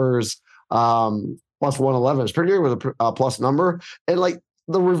take Spurs plus 111. It's pretty good with a plus number. And like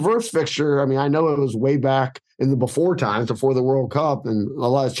the reverse fixture, I mean, I know it was way back in the before times, before the World Cup, and a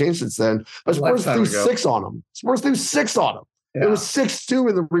lot has changed since then. But Spurs threw 6 on them. Spurs threw 6 on them. Yeah. It was 6-2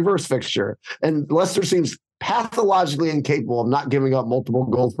 in the reverse fixture. And Leicester seems pathologically incapable of not giving up multiple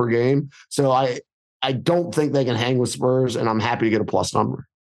goals per game. So I don't think they can hang with Spurs, and I'm happy to get a plus number.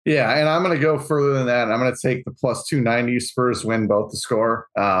 Yeah, and I'm going to go further than that. I'm going to take the plus 290. Spurs win both to score.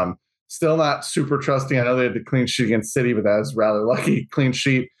 Still not super trusting. I know they had the clean sheet against City, but that was rather lucky clean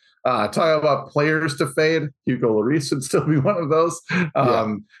sheet. Talking about players to fade, Hugo Lloris would still be one of those.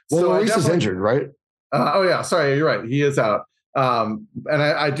 Well, Lloris is injured, right? Sorry, you're right. He is out. And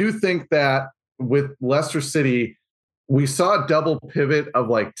I do think that with Leicester City, we saw a double pivot of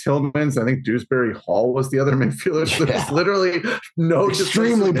like Tillmans. I think Dewsbury Hall was the other midfielder. So there's literally no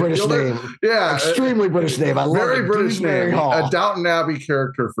extremely British name. Yeah, extremely British name. I love very it. British Dewsbury name. Hall. A Downton Abbey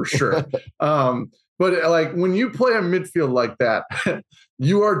character for sure. But like when you play a midfield like that,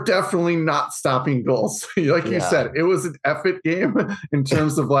 you are definitely not stopping goals. Like you said, it was an effort game in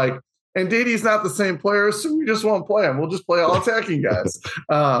terms of like. And Didi's not the same player, so we just won't play him. We'll just play all attacking guys.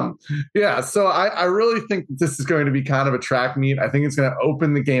 So I really think this is going to be kind of a track meet. I think it's going to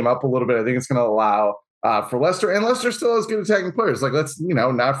open the game up a little bit. I think it's going to allow for Leicester, and Leicester still has good attacking players. Like let's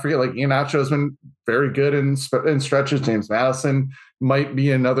not forget, like Iheanacho has been very good in stretches. James Maddison might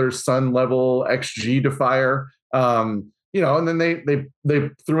be another Sun level XG defier. And then they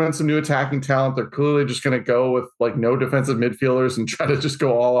threw in some new attacking talent. They're clearly just going to go with like no defensive midfielders and try to just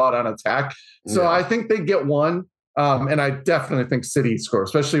go all out on attack. So I think they get one. And I definitely think City score,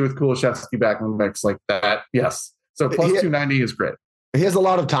 especially with Kulusevski back in the mix like that. Yes. So plus 290 is great. He has a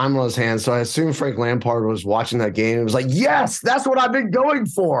lot of time on his hands. So I assume Frank Lampard was watching that game and was like, yes, that's what I've been going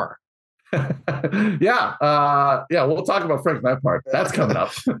for. We'll talk about Frank Lampard. That's coming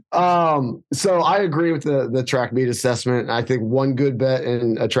up. So I agree with the track meet assessment. I think one good bet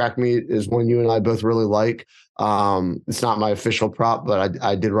in a track meet is one you and I both really like. It's not my official prop, but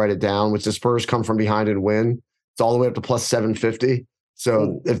I did write it down, which the Spurs come from behind and win. It's all the way up to plus 750.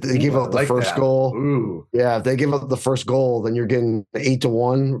 So if they give up the first goal, if they give up the first goal, then you're getting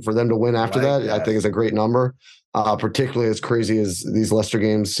 8-1 for them to win after that. I think is a great number. Particularly as crazy as these Leicester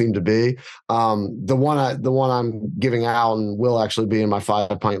games seem to be. The one I'm giving out and will actually be in my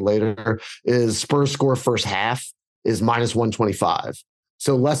 5 pint later is Spurs score first half is minus 125.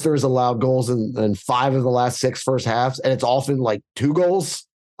 So Leicester has allowed goals in 5 of the last 6 first halves, and it's often like 2 goals.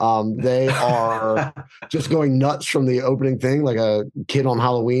 They are just going nuts from the opening thing, like a kid on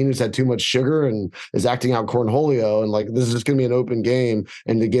Halloween who's had too much sugar and is acting out cornholio. And like, this is just going to be an open game.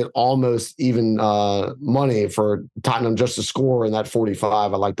 And to get almost even money for Tottenham just to score in that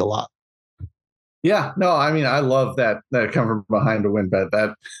 45, I liked a lot. Yeah, no, I mean, I love that come from behind to win bet.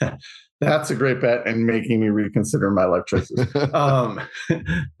 That's a great bet and making me reconsider my life choices. But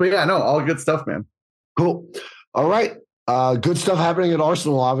yeah, no, all good stuff, man. Cool. All right. Good stuff happening at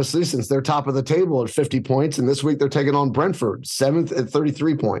Arsenal, obviously, since they're top of the table at 50 points. And this week they're taking on Brentford, 7th at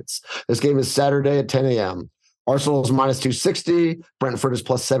 33 points. This game is Saturday at 10 a.m. Arsenal is minus 260. Brentford is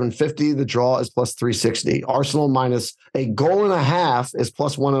plus 750. The draw is plus 360. Arsenal minus a goal and a half is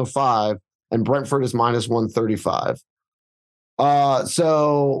plus 105. And Brentford is minus 135.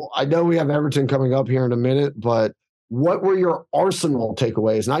 So I know we have Everton coming up here in a minute, but what were your Arsenal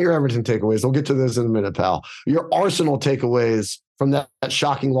takeaways? Not your Everton takeaways. We'll get to this in a minute, pal. Your Arsenal takeaways from that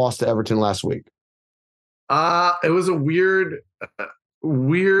shocking loss to Everton last week. It was a weird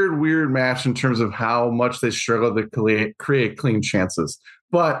match in terms of how much they struggled to create clean chances.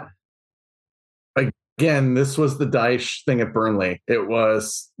 But again, this was the Dyche thing at Burnley. It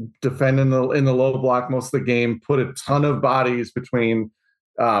was defending in the low block most of the game, put a ton of bodies between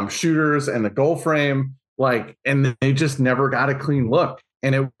shooters and the goal frame. And they just never got a clean look.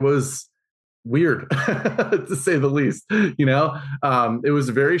 And it was weird, to say the least. It was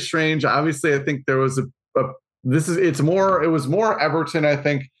very strange. Obviously, I think there was it was more Everton, I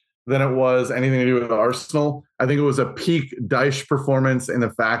think, than it was anything to do with Arsenal. I think it was a peak Dyche performance in the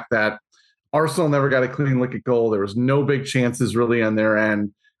fact that Arsenal never got a clean look at goal. There was no big chances really on their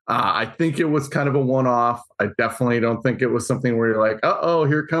end. I think it was kind of a one-off. I definitely don't think it was something where you're like, uh-oh,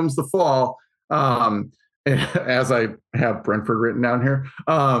 here comes the fall. As I have Brentford written down here.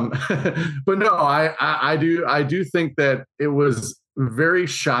 But no, I do think that it was very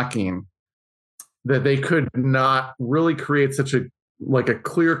shocking that they could not really create such a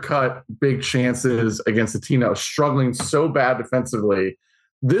clear-cut big chances against a team that was struggling so bad defensively.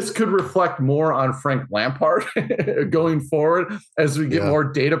 This could reflect more on Frank Lampard going forward as we get more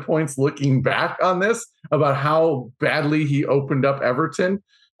data points looking back on this about how badly he opened up Everton.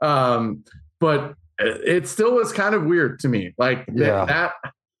 But it still was kind of weird to me. That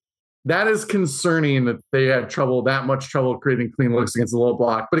is concerning that they had that much trouble creating clean looks against the low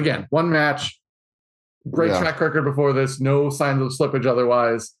block. But again, one match, great track record before this, no signs of slippage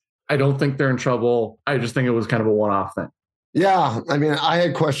otherwise. I don't think they're in trouble. I just think it was kind of a one-off thing. Yeah, I mean, I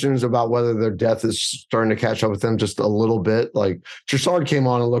had questions about whether their depth is starting to catch up with them just a little bit. Like Trossard came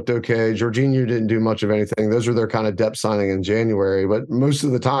on and looked okay. Jorginho didn't do much of anything. Those are their kind of depth signing in January, but most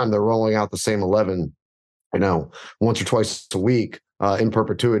of the time they're rolling out the same 11, once or twice a week in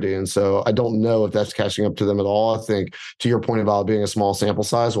perpetuity. And so I don't know if that's catching up to them at all. I think to your point about being a small sample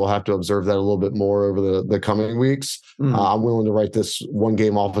size, we'll have to observe that a little bit more over the coming weeks. I'm willing to write this one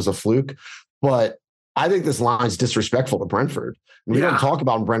game off as a fluke, but I think this line's disrespectful to Brentford. We don't talk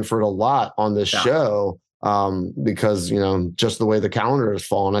about Brentford a lot on this show because, just the way the calendar has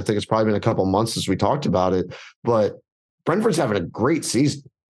fallen. I think it's probably been a couple months since we talked about it, but Brentford's having a great season.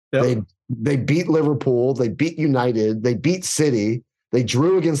 Yep. They beat Liverpool. They beat United. They beat City. They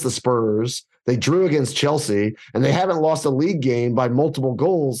drew against the Spurs. They drew against Chelsea, and they haven't lost a league game by multiple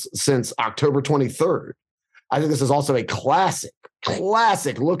goals since October 23rd. I think this is also a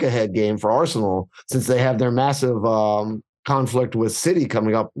classic look-ahead game for Arsenal since they have their massive conflict with City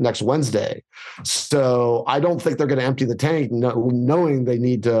coming up next Wednesday. So I don't think they're going to empty the tank, knowing they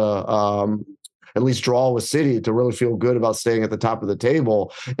need to at least draw with City to really feel good about staying at the top of the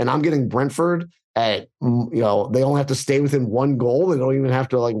table. And I'm getting Brentford at, they only have to stay within one goal. They don't even have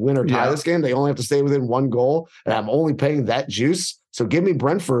to win or tie this game. They only have to stay within one goal. And I'm only paying that juice. So give me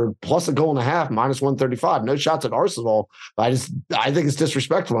Brentford plus a goal and a half, minus 135. No shots at Arsenal. I think it's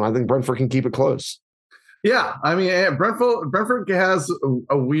disrespectful, and I think Brentford can keep it close. Yeah, I mean, Brentford has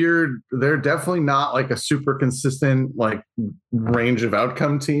a weird. They're definitely not a super consistent range of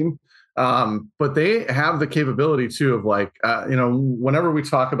outcome team, but they have the capability too of whenever we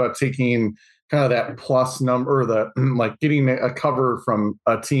talk about taking kind of that plus number, getting a cover from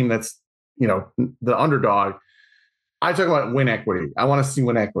a team that's the underdog. I talk about win equity. I want to see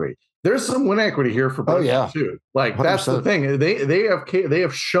win equity. There's some win equity here for Brentford too. 100%. That's the thing. They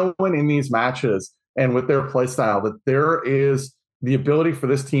have shown in these matches and with their play style that there is the ability for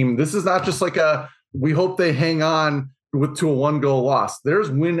this team. This is not just we hope they hang on to a 1-goal loss.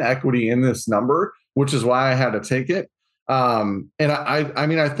 There's win equity in this number, which is why I had to take it. And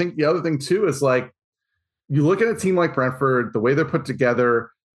I think the other thing too is you look at a team like Brentford, the way they're put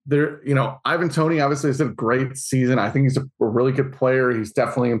together. Ivan Toney obviously has a great season. I think he's a really good player. He's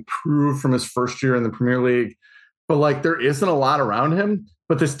definitely improved from his first year in the Premier League, but there isn't a lot around him.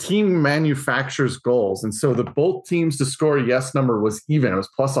 But this team manufactures goals, and so the both teams to score yes number was even. It was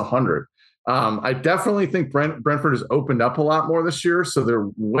plus 100. I definitely think Brentford has opened up a lot more this year, so they're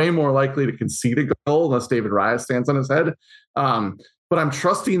way more likely to concede a goal unless David Raya stands on his head. But I'm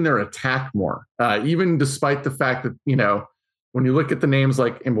trusting their attack more, even despite the fact that when you look at the names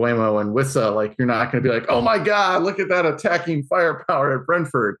like Mbeumo and Wissa, you're not going to be oh my God, look at that attacking firepower at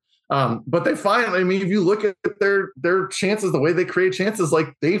Brentford. But they find, if you look at their chances, the way they create chances,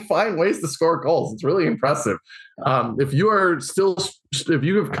 they find ways to score goals. It's really impressive. If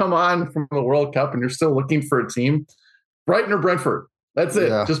you have come on from the World Cup and you're still looking for a team, Brighton or Brentford, that's it.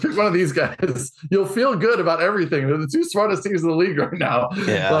 Yeah. Just pick one of these guys. You'll feel good about everything. They're the two smartest teams in the league right now.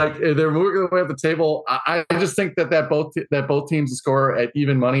 Yeah. They're moving their way up the table. I just think that both teams score at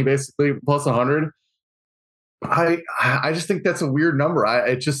even money, basically plus 100. I just think that's a weird number.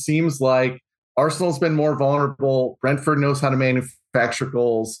 It just seems like Arsenal's been more vulnerable. Brentford knows how to manufacture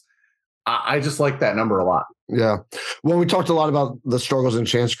goals. I just like that number a lot. Yeah. Well, we talked a lot about the struggles in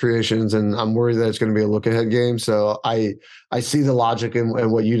chance creations, and I'm worried that it's going to be a look-ahead game. So I see the logic in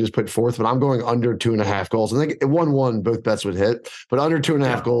what you just put forth, but I'm going under 2.5 goals. I think 1-1, both bets would hit, but under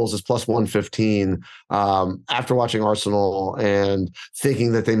 2.5 goals is plus 115. After watching Arsenal and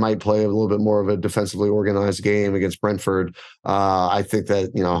thinking that they might play a little bit more of a defensively organized game against Brentford, I think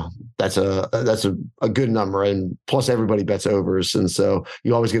that that's a good number, and plus everybody bets overs, and so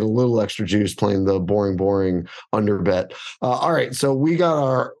you always get a little extra juice playing the boring under bet. All right, so we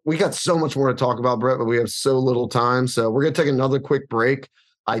got so much more to talk about, Brett, but we have so little time, so we're gonna take another quick break.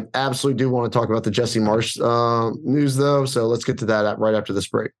 I absolutely do want to talk about the Jesse Marsch news, though, so let's get to that right after this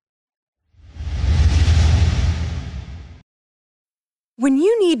break. When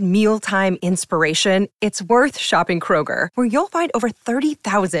you need mealtime inspiration, it's worth shopping Kroger, where you'll find over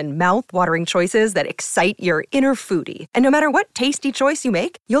 30,000 mouth-watering choices that excite your inner foodie. And no matter what tasty choice you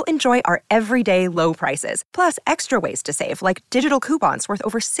make, you'll enjoy our everyday low prices, plus extra ways to save, like digital coupons worth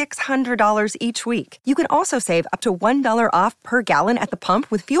over $600 each week. You can also save up to $1 off per gallon at the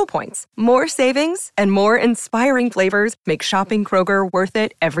pump with fuel points. More savings and more inspiring flavors make shopping Kroger worth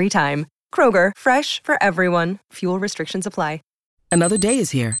it every time. Kroger, fresh for everyone. Fuel restrictions apply. Another day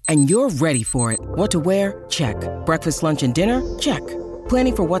is here, and you're ready for it. What to wear? Check. Breakfast, lunch, and dinner? Check.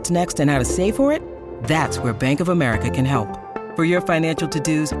 Planning for what's next and how to save for it? That's where Bank of America can help. For your financial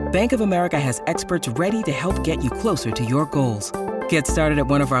to-dos, Bank of America has experts ready to help get you closer to your goals. Get started at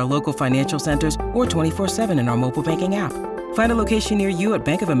one of our local financial centers or 24/7 in our mobile banking app. Find a location near you at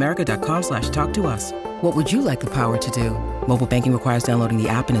bankofamerica.com/talktous. What would you like the power to do? Mobile banking requires downloading the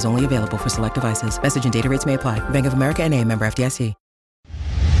app and is only available for select devices. Message and data rates may apply. Bank of America N.A., member FDIC.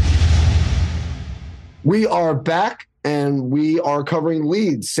 We are back, and we are covering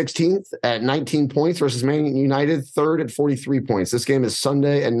Leeds, 16th at 19 points versus Man United, 3rd at 43 points. This game is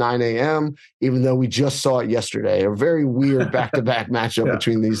Sunday at 9 a.m., even though we just saw it yesterday. A very weird back-to-back matchup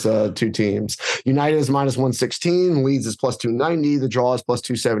between these two teams. United is minus 116. Leeds is plus 290. The draw is plus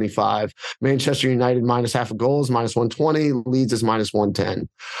 275. Manchester United minus half a goal is minus 120. Leeds is minus 110.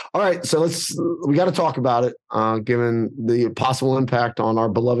 All right, so we got to talk about it, given the possible impact on our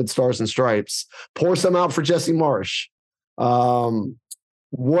beloved Stars and Stripes. Pour some out for Jesse Marsch.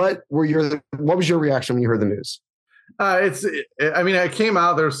 What was your reaction when you heard the news? It came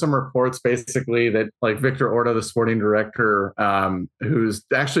out, there were some reports basically that like Victor Orta, the sporting director, who's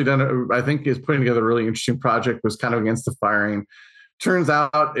actually I think is putting together a really interesting project, was kind of against the firing. Turns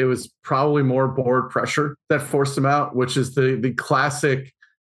out it was probably more board pressure that forced him out, which is the classic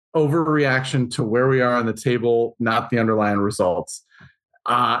overreaction to where we are on the table, not the underlying results.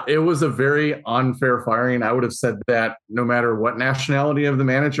 It was a very unfair firing. I would have said that no matter what nationality of the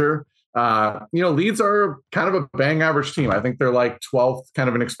manager. Leeds are kind of a bang average team. I think they're like 12th, kind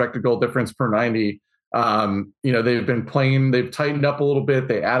of an expected goal difference per 90. They've been playing, they've tightened up a little bit.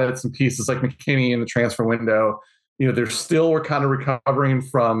 They added some pieces like McKinney in the transfer window. We're kind of recovering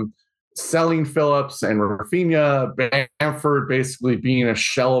from selling Phillips and Rafinha, Bamford basically being a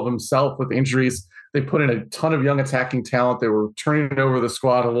shell of himself with injuries. They put in a ton of young attacking talent. They were turning over the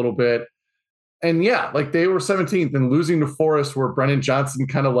squad a little bit. And they were 17th and losing to Forest, where Brennan Johnson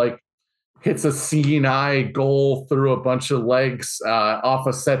kind of like hits a seeing-eye goal through a bunch of legs off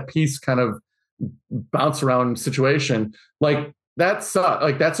a set piece kind of bounce around situation. Like that's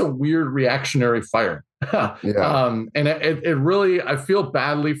a weird reactionary fire. And it really, I feel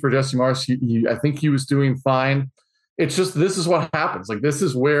badly for Jesse Marsch. I think he was doing fine. It's just, this is what happens. Like, this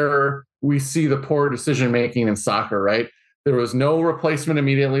is where we see the poor decision-making in soccer, right? There was no replacement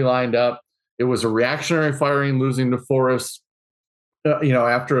immediately lined up. It was a reactionary firing, losing to Forest,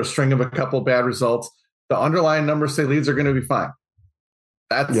 after a string of a couple bad results. The underlying numbers say Leeds are going to be fine.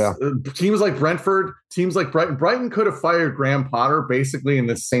 Teams like Brentford, teams like Brighton. Brighton could have fired Graham Potter basically in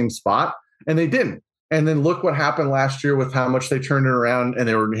the same spot, and they didn't. And then look what happened last year with how much they turned it around, and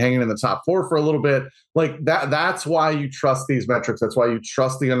they were hanging in the top 4 for a little bit. Like that's why you trust these metrics. That's why you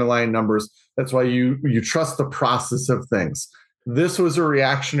trust the underlying numbers. That's why you trust the process of things. This was a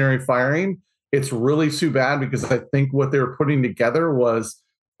reactionary firing. It's really too bad, because I think what they were putting together was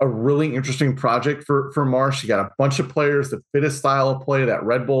a really interesting project for Marsch. You got a bunch of players that fit his style of play, that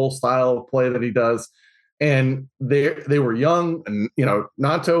Red Bull style of play that he does. And they were young, and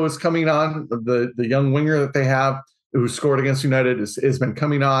Nanto is coming on, the young winger that they have who scored against United has been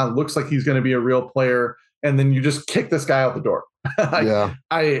coming on. Looks like he's going to be a real player, and then you just kick this guy out the door.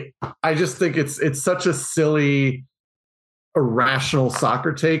 I just think it's such a silly, irrational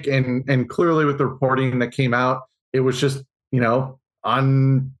soccer take, and clearly with the reporting that came out, it was just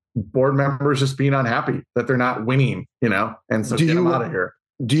on board members just being unhappy that they're not winning, and so get them out of here.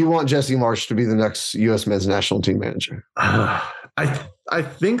 Do you want Jesse Marsch to be the next U.S. men's national team manager? I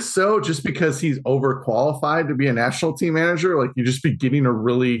think so, just because he's overqualified to be a national team manager. Like, you just be getting a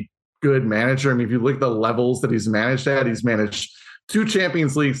really good manager. I mean, if you look at the levels that he's managed at, he's managed 2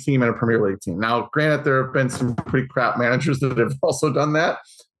 Champions League team and a Premier League team. Now, granted, there have been some pretty crap managers that have also done that,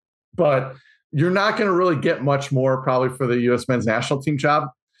 but you're not going to really get much more probably for the U.S. men's national team job.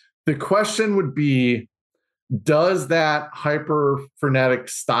 The question would be, does that hyper frenetic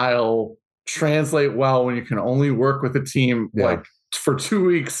style translate well when you can only work with a team like for 2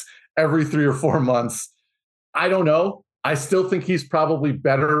 weeks every 3 or 4 months? I don't know. I still think he's probably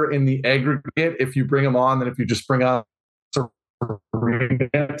better in the aggregate if you bring him on than if you just bring on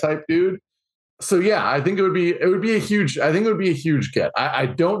a type dude. So I think it would be a huge get. I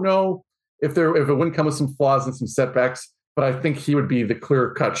don't know if it wouldn't come with some flaws and some setbacks, but I think he would be the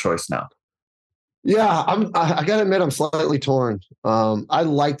clear-cut choice now. Yeah, I gotta admit, I'm slightly torn. I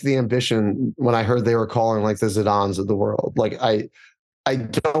liked the ambition when I heard they were calling like the Zidans of the world. Like, I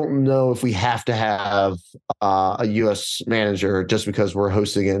don't know if we have to have a U.S. manager just because we're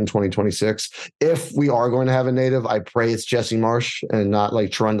hosting it in 2026. If we are going to have a native, I pray it's Jesse Marsch and not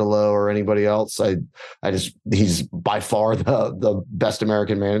like Trundle or anybody else. He's by far the best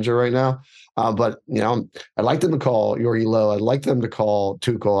American manager right now. But, I'd like them to call Jorgi Lowe. I'd like them to call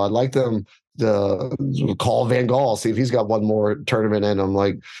Tuchel. I'd like them to call Van Gaal, see if he's got one more tournament in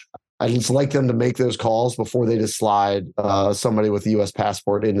him. I just like them to make those calls before they just slide somebody with a U.S.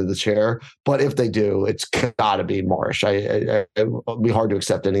 passport into the chair. But if they do, it's got to be Marsch. It'll be hard to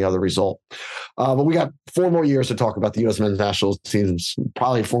accept any other result. But we got 4 more years to talk about the U.S. men's national teams.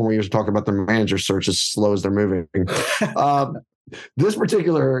 Probably 4 more years to talk about their manager search as slow as they're moving. This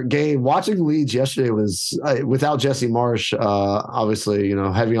particular game, watching Leeds yesterday was without Jesse Marsch, obviously,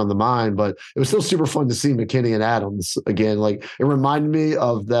 heavy on the mind, but it was still super fun to see McKennie and Adams again. It reminded me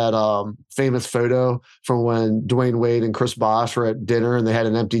of that famous photo from when Dwayne Wade and Chris Bosh were at dinner and they had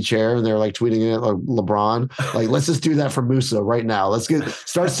an empty chair and they were tweeting it like LeBron. Let's just do that for Musa right now. Let's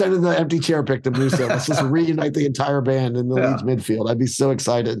start sending the empty chair pic to Musa. Let's just reunite the entire band in the Leeds midfield. I'd be so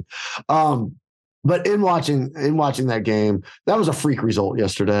excited. But in watching that game, that was a freak result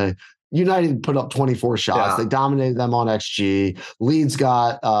yesterday. United put up 24 shots. They dominated them on XG. Leeds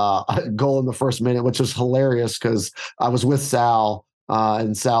got a goal in the first minute, which was hilarious because I was with Sal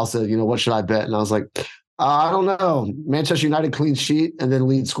and Sal said, what should I bet? And I was like, I don't know. Manchester United clean sheet and then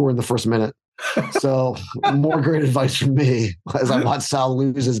Leeds score in the first minute. So more great advice from me as I watched Sal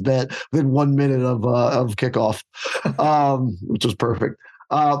lose his bet within 1 minute of kickoff, which was perfect.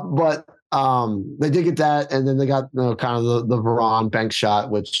 But they did get that, and then they got kind of the Varane bank shot,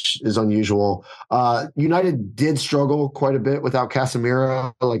 which is unusual. United did struggle quite a bit without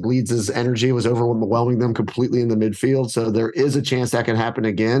Casemiro. Leeds' energy was overwhelming them completely in the midfield, so there is a chance that can happen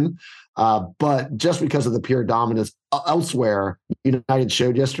again. But just because of the pure dominance elsewhere, United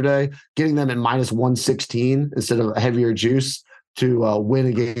showed yesterday, getting them at -116 instead of a heavier juice to win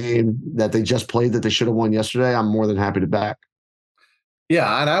a game that they just played that they should have won yesterday, I'm more than happy to back.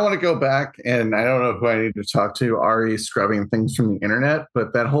 Yeah, and I want to go back, and I don't know who I need to talk to, Ari scrubbing things from the internet,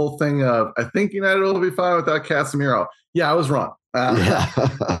 but that whole thing of, I think United will be fine without Casemiro. Yeah, I was wrong.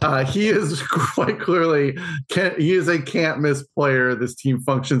 He is quite clearly, he is a can't-miss player. This team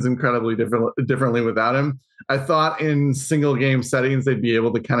functions incredibly differently without him. I thought in single-game settings they'd be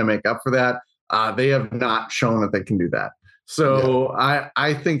able to kind of make up for that. They have not shown that they can do that. So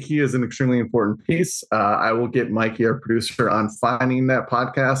I think he is an extremely important piece. I will get Mikey, our producer, on finding that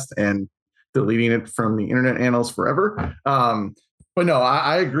podcast and deleting it from the internet annals forever. But no,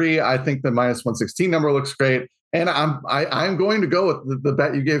 I agree. I think the -116 number looks great. And I'm going to go with the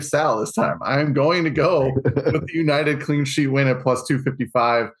bet you gave Sal this time. I'm going to go with the United clean sheet win at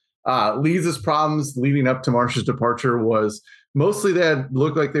 +255. Leeds' problems leading up to Marsch's departure was mostly they had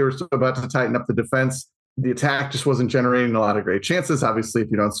looked like they were about to tighten up the defense. The attack just wasn't generating a lot of great chances. Obviously,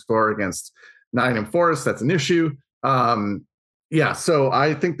 if you don't score against Nottingham Forest, that's an issue. So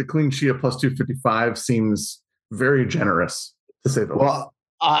I think the clean sheet at +255 seems very generous, to say the least.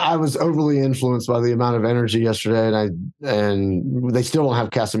 I was overly influenced by the amount of energy yesterday, and they still don't have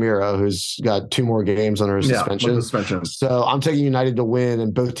Casemiro, who's got 2 more games under his suspension. So I'm taking United to win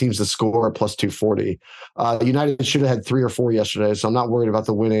and both teams to score at +240. United should have had 3 or 4 yesterday, so I'm not worried about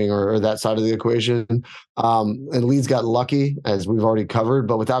the winning or that side of the equation. And Leeds got lucky, as we've already covered,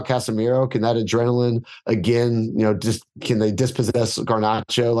 but without Casemiro, can that adrenaline again, can they dispossess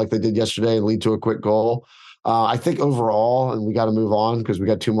Garnacho like they did yesterday and lead to a quick goal? I think overall, and we got to move on because we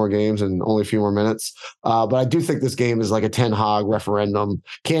got 2 more games and only a few more minutes. But I do think this game is like a Ten Hag referendum.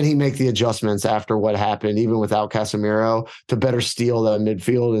 Can he make the adjustments after what happened, even without Casemiro, to better steal the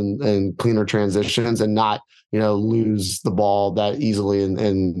midfield and cleaner transitions and not, lose the ball that easily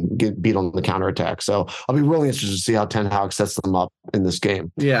and get beat on the counterattack? So I'll be really interested to see how Ten Hag sets them up in this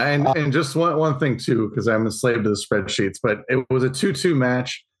game. Yeah, and just one thing too, because I'm a slave to the spreadsheets, but it was a 2-2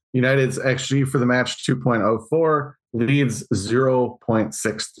 match. United's XG for the match 2.04, Leeds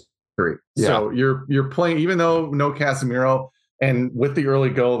 0.63. Yeah. So you're playing, even though no Casemiro, and with the early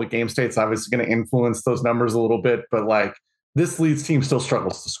goal, the game state's obviously going to influence those numbers a little bit, but this Leeds team still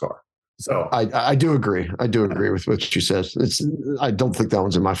struggles to score. So I do agree. I do agree with what you said. I don't think that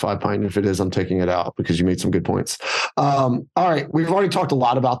one's in my 5 pint. If it is, I'm taking it out because you made some good points. All right. We've already talked a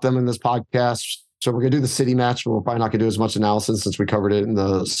lot about them in this podcast. So we're going to do the City match, but we're probably not going to do as much analysis since we covered it in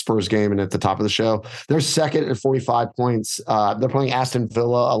the Spurs game and at the top of the show. They're second at 45 points. They're playing Aston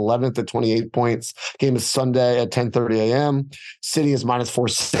Villa, 11th at 28 points. Game is Sunday at 10:30 a.m. City is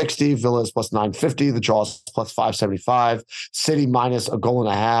 -460. Villa is +950. The draw is +575. City minus a goal and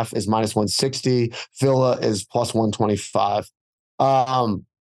a half is -160. Villa is +125.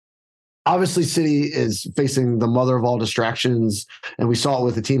 Obviously, City is facing the mother of all distractions, and we saw it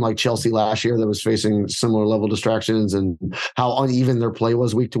with a team like Chelsea last year that was facing similar level distractions and how uneven their play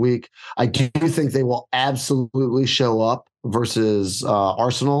was week to week. I do think they will absolutely show up versus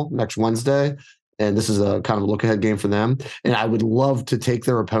Arsenal next Wednesday. And this is a kind of a look-ahead game for them. And I would love to take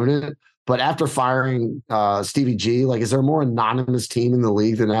their opponent. But after firing Stevie G, like, is there a more anonymous team in the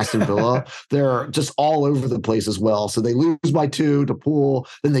league than Aston Villa? They're just all over the place as well. So they lose by 2 to Poole,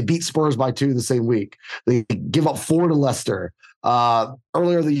 then they beat Spurs by 2 the same week. They give up 4 to Leicester.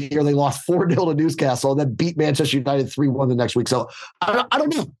 Earlier in the year, they lost 4-0 to Newcastle and then beat Manchester United 3-1 the next week. So I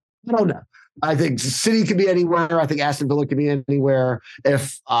don't know. I think City could be anywhere. I think Aston Villa could be anywhere.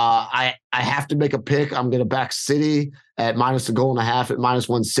 If I have to make a pick, I'm going to back City at -1.5 at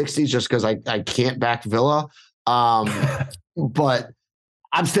 -160 just because I can't back Villa. But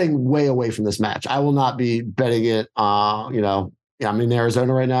I'm staying way away from this match. I will not be betting it. I'm in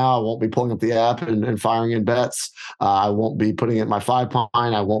Arizona right now. I won't be pulling up the app and firing in bets. I won't be putting it in my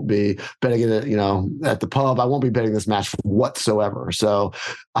 5-pine. I won't be betting it at the pub. I won't be betting this match whatsoever. So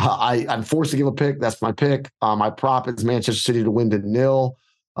I'm forced to give a pick. That's my pick. My prop is Manchester City to win to 0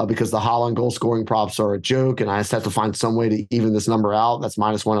 because the Haaland goal scoring props are a joke, and I just have to find some way to even this number out. That's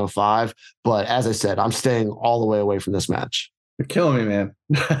 -105. But as I said, I'm staying all the way away from this match. You're killing me, man.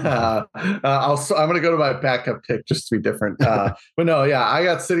 I'm going to go to my backup pick just to be different. But no, yeah, I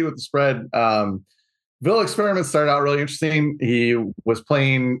got City with the spread. Villa experiment started out really interesting. He was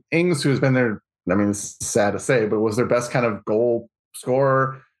playing Ings, who has been their, I mean, it's sad to say, but was their best kind of goal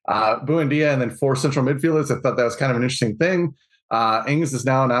scorer. Buendia and then 4 central midfielders. I thought that was kind of an interesting thing. Ings is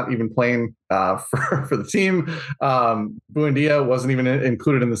now not even playing for the team. Buendia wasn't even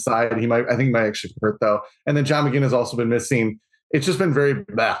included in the side. I think he might actually hurt though. And then John McGinn has also been missing. It's just been very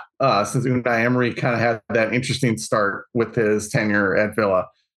bad since Unai Emery kind of had that interesting start with his tenure at Villa.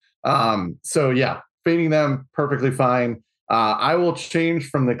 So yeah, fading them perfectly fine. I will change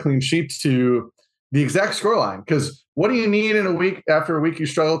from the clean sheet to the exact scoreline, because what do you need in a week after a week you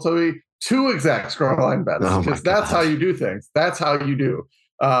struggle, Toby? 2 exact scoreline bets, because that's how you do things. That's how you do.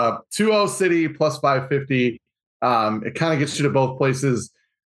 2-0 City plus 550. It kind of gets you to both places.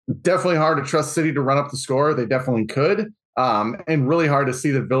 Definitely hard to trust City to run up the score. They definitely could. And really hard to see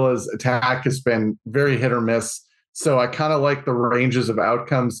that Villa's attack has been very hit or miss. So I kind of like the ranges of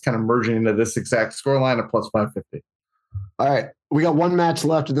outcomes kind of merging into this exact scoreline of plus 550. All right. We got one match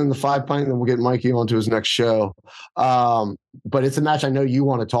left and then the 5-pint, and then we'll get Mikey onto his next show. But it's a match I know you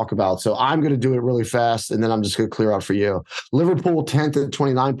want to talk about. So I'm going to do it really fast, and then I'm just going to clear out for you. Liverpool 10th at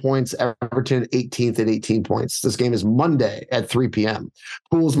 29 points, Everton 18th at 18 points. This game is Monday at 3 p.m.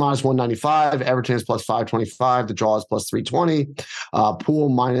 Pool's -195, Everton is plus 525, the draw is plus 320. Pool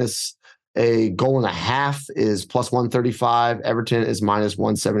minus a goal and a half is plus 135. Everton is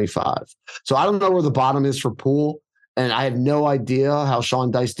 -175. So I don't know where the bottom is for Pool. And I have no idea how Sean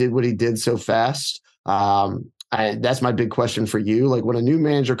Dyche did what he did so fast. That's my big question for you. Like, when a new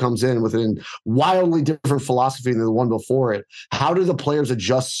manager comes in with a wildly different philosophy than the one before it, how do the players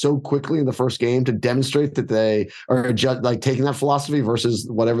adjust so quickly in the first game to demonstrate that they are like taking that philosophy versus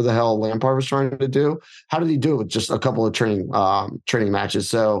whatever the hell Lampard was trying to do? How did he do it with just a couple of training matches?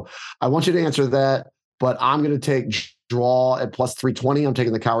 So I want you to answer that, but I'm going to take draw at plus 320. I'm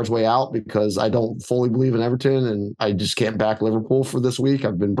taking the coward's way out because I don't fully believe in Everton, and I just can't back Liverpool for this week.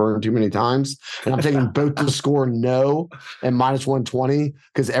 I've been burned too many times. And I'm taking both to score no and -120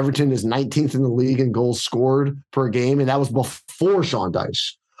 because Everton is 19th in the league in goals scored per game, and that was before Sean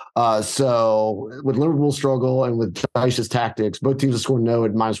Dyche. So with Liverpool's struggle and with Dyche's tactics, both teams to score no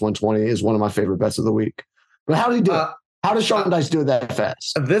at -120 is one of my favorite bets of the week. But how did he do it? How does Sean Dyche do it that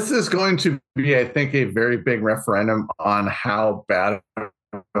fast? This is going to be, I think, a very big referendum on how bad of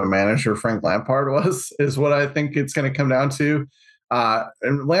a manager Frank Lampard was, is what I think it's going to come down to.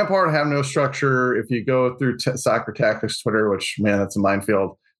 And Lampard have no structure. If you go through Soccer Tactics Twitter, which, man, that's a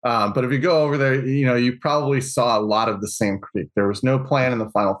minefield. But if you go over there, you probably saw a lot of the same critique. There was no plan in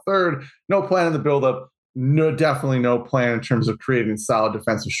the final third, no plan in the buildup, definitely no plan in terms of creating solid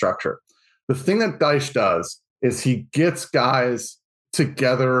defensive structure. The thing that Dyche does is he gets guys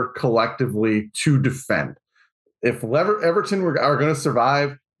together collectively to defend. If Everton are going to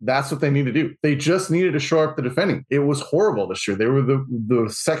survive, that's what they need to do. They just needed to shore up the defending. It was horrible this year. They were the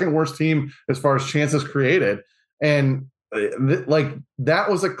second worst team as far as chances created. And that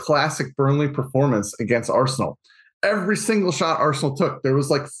was a classic Burnley performance against Arsenal. Every single shot Arsenal took, there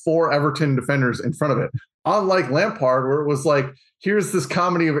was like 4 Everton defenders in front of it. Unlike Lampard, where it was like, here's this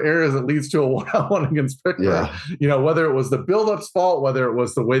comedy of errors that leads to a one-on-one against Pickford. Yeah. Whether it was the build-up's fault, whether it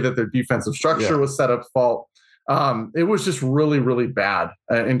was the way that their defensive structure was set up fault. It was just really, really bad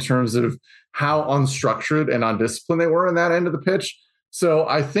in terms of how unstructured and undisciplined they were in that end of the pitch. So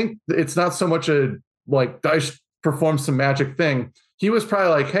I think it's not so much Dyche performed some magic thing. He was probably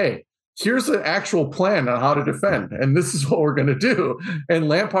like, hey, here's an actual plan on how to defend, and this is what we're going to do. And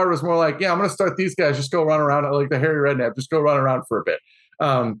Lampard was more like, yeah, I'm going to start these guys, just go run around like the Harry Redknapp, just go run around for a bit.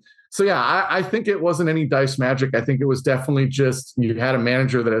 So yeah, I think it wasn't any dice magic. I think it was definitely just you had a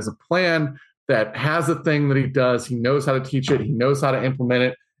manager that has a plan, that has a thing that he does. He knows how to teach it. He knows how to implement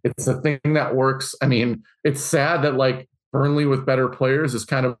it. It's a thing that works. I mean, it's sad that like Burnley with better players is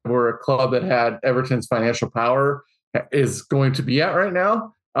kind of where a club that had Everton's financial power is going to be at right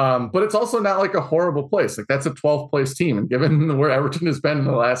now. But it's also not like a horrible place. Like that's a 12th place team. And given where Everton has been in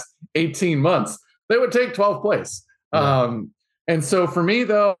the last 18 months, they would take 12th place. Yeah. And so for me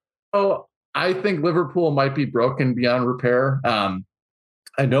though, I think Liverpool might be broken beyond repair.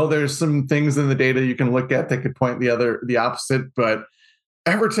 I know there's some things in the data you can look at that could point the opposite, but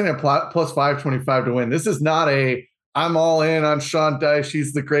Everton at plus 525 to win. This is not I'm all in on Sean Dyche.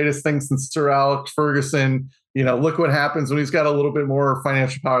 He's the greatest thing since Sir Alex Ferguson. Look what happens when he's got a little bit more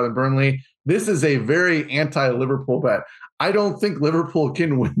financial power than Burnley. This is a very anti-Liverpool bet. I don't think Liverpool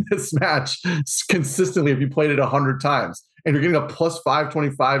can win this match consistently if you played it 100 times. And you're getting a plus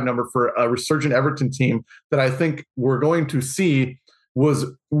 525 number for a resurgent Everton team that I think we're going to see was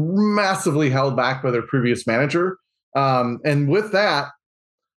massively held back by their previous manager. And with that,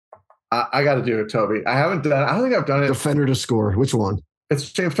 I got to do it, Toby. I don't think I've done it. Defender to score. Which one?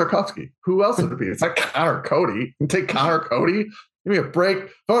 It's James Tarkowski. Who else would it be? It's like Connor Cody. You can take Connor Cody. Give me a break.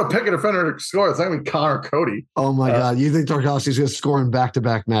 If I want to pick a defender to score, it's not going to be Connor Cody. Oh, my God. You think Tarkowski's going to score in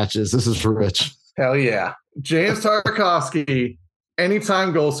back-to-back matches? This is for Rich. Hell yeah. James Tarkowski,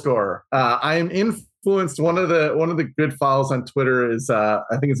 anytime goal scorer. I am influenced. One of the good follows on Twitter is I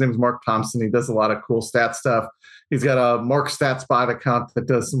think his name is Mark Thompson. He does a lot of cool stat stuff. He's got a Mark StatsBot account that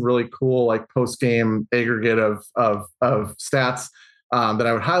does some really cool like post-game aggregate of stats that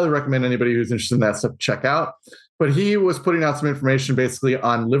I would highly recommend anybody who's interested in that stuff check out. But he was putting out some information basically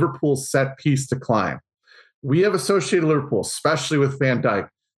on Liverpool's set piece decline. We have associated Liverpool, especially with Van Dijk,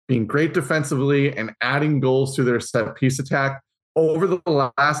 being great defensively and adding goals to their set piece attack. Over the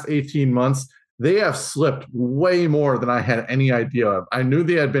last 18 months, they have slipped way more than I had any idea of. I knew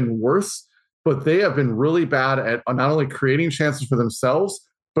they had been worse, but they have been really bad at not only creating chances for themselves,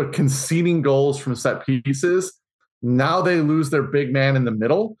 but conceding goals from set pieces. Now they lose their big man in the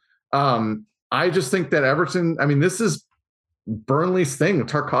middle. I just think that Everton, I mean, this is Burnley's thing.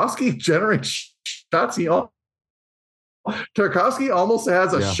 Tarkowski generates shots. Tarkowski almost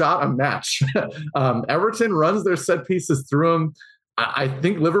has a shot a match. Everton runs their set pieces through him. I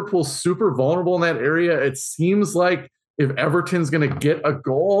think Liverpool's super vulnerable in that area. It seems like if Everton's going to get a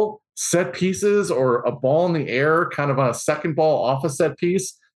goal, set pieces or a ball in the air, kind of on a second ball off a set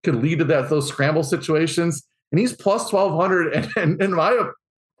piece, could lead to those scramble situations. And he's plus 1,200. And in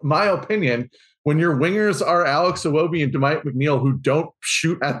my opinion, when your wingers are Alex Iwobi and Dwight McNeil, who don't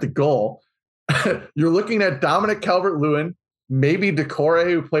shoot at the goal, you're looking at Dominic Calvert-Lewin, maybe Decore,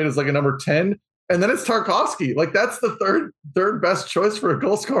 who played as like a number 10, and then it's Tarkowski. Like that's the third best choice for a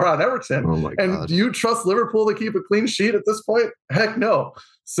goal scorer on Everton. Oh my God. And do you trust Liverpool to keep a clean sheet at this point? Heck no.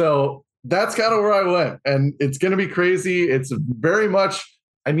 So that's kind of where I went. And it's going to be crazy. It's very much,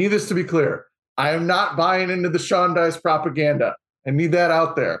 I need this to be clear. I am not buying into the Sean Dyche propaganda. I need that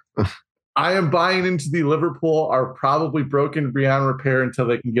out there. I am buying into the Liverpool are probably broken beyond repair until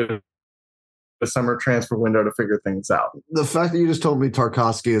they can get a summer transfer window to figure things out. The fact that you just told me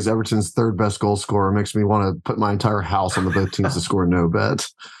Tarkowski is Everton's third best goal scorer makes me want to put my entire house on the both teams to score no bet.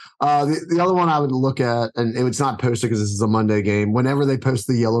 The other one I would look at, and it's not posted because this is a Monday game, whenever they post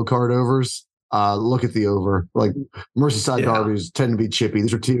the yellow card overs, look at the over. Like Merseyside derbies tend to be chippy.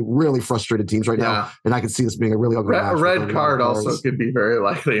 These are two really frustrated teams right now, and I can see this being a really ugly match. A red card also could be very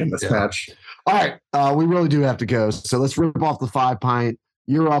likely in this match. All right, we really do have to go. So let's rip off the 5-pint.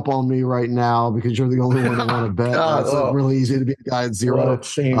 You're up on me right now because you're the only one that want to bet. It's really easy to be a guy at zero.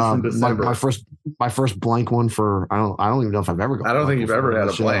 My first blank one for I don't even know if I've ever gone. I don't think you've ever had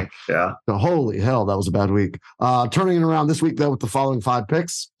a blank. Yeah. So, holy hell, that was a bad week. Turning it around this week though with the following 5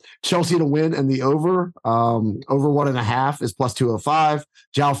 picks: Chelsea to win and the over 1.5 is plus 205.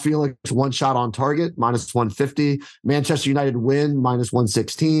 João Felix one shot on target minus 150. Manchester United win minus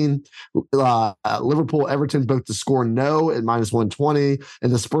 116. Liverpool Everton both to score no at minus 120,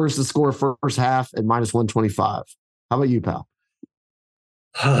 and the Spurs to score first half at minus 125. How about you, pal?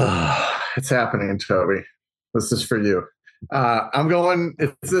 It's happening, Toby. This is for you. I'm going.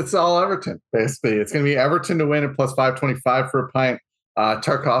 It's all Everton basically. It's going to be Everton to win at plus 525 for a pint.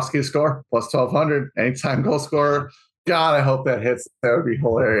 Tarkowski to score plus 1,200. Anytime goal scorer. God, I hope that hits. That would be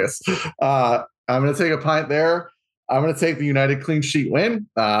hilarious. I'm going to take a pint there. I'm going to take the United clean sheet win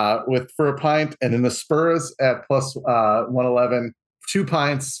for a pint, and then the Spurs at plus 111 2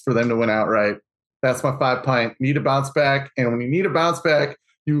 pints for them to win outright. That's my 5 pint. Need a bounce back. And when you need a bounce back,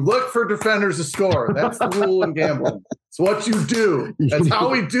 you look for defenders to score. That's the rule in gambling. It's what you do. That's how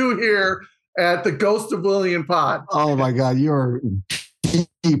we do here at the Ghost of Lillian pod. Oh my God, you're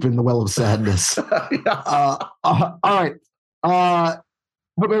deep in the well of sadness. Yeah. All right.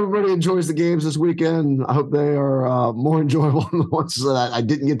 Hope everybody enjoys the games this weekend. I hope they are more enjoyable than the ones that I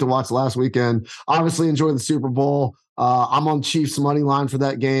didn't get to watch last weekend. Obviously, enjoy the Super Bowl. I'm on Chiefs money line for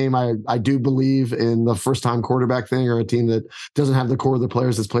that game. I do believe in the first-time quarterback thing, or a team that doesn't have the core of the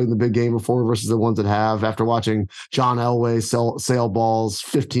players that's played in the big game before versus the ones that have. After watching John Elway sail balls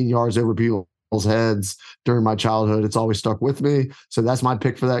 15 yards over people's heads during my childhood, it's always stuck with me. So that's my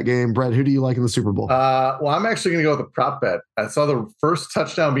pick for that game. Brett, who do you like in the Super Bowl? Well, I'm actually going to go with a prop bet. I saw the first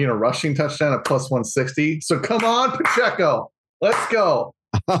touchdown being a rushing touchdown at plus 160. So come on, Pacheco. Let's go.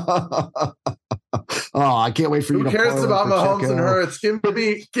 Oh, I can't wait for you to. Who cares about Mahomes and Hurts? Give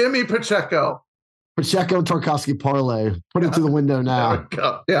me Pacheco. Pacheco Tarkowski parlay. Put it to the window now. There we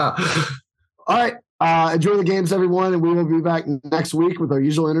go. Yeah. All right. Enjoy the games, everyone, and we will be back next week with our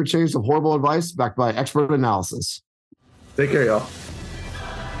usual interchange of horrible advice backed by expert analysis. Take care, y'all.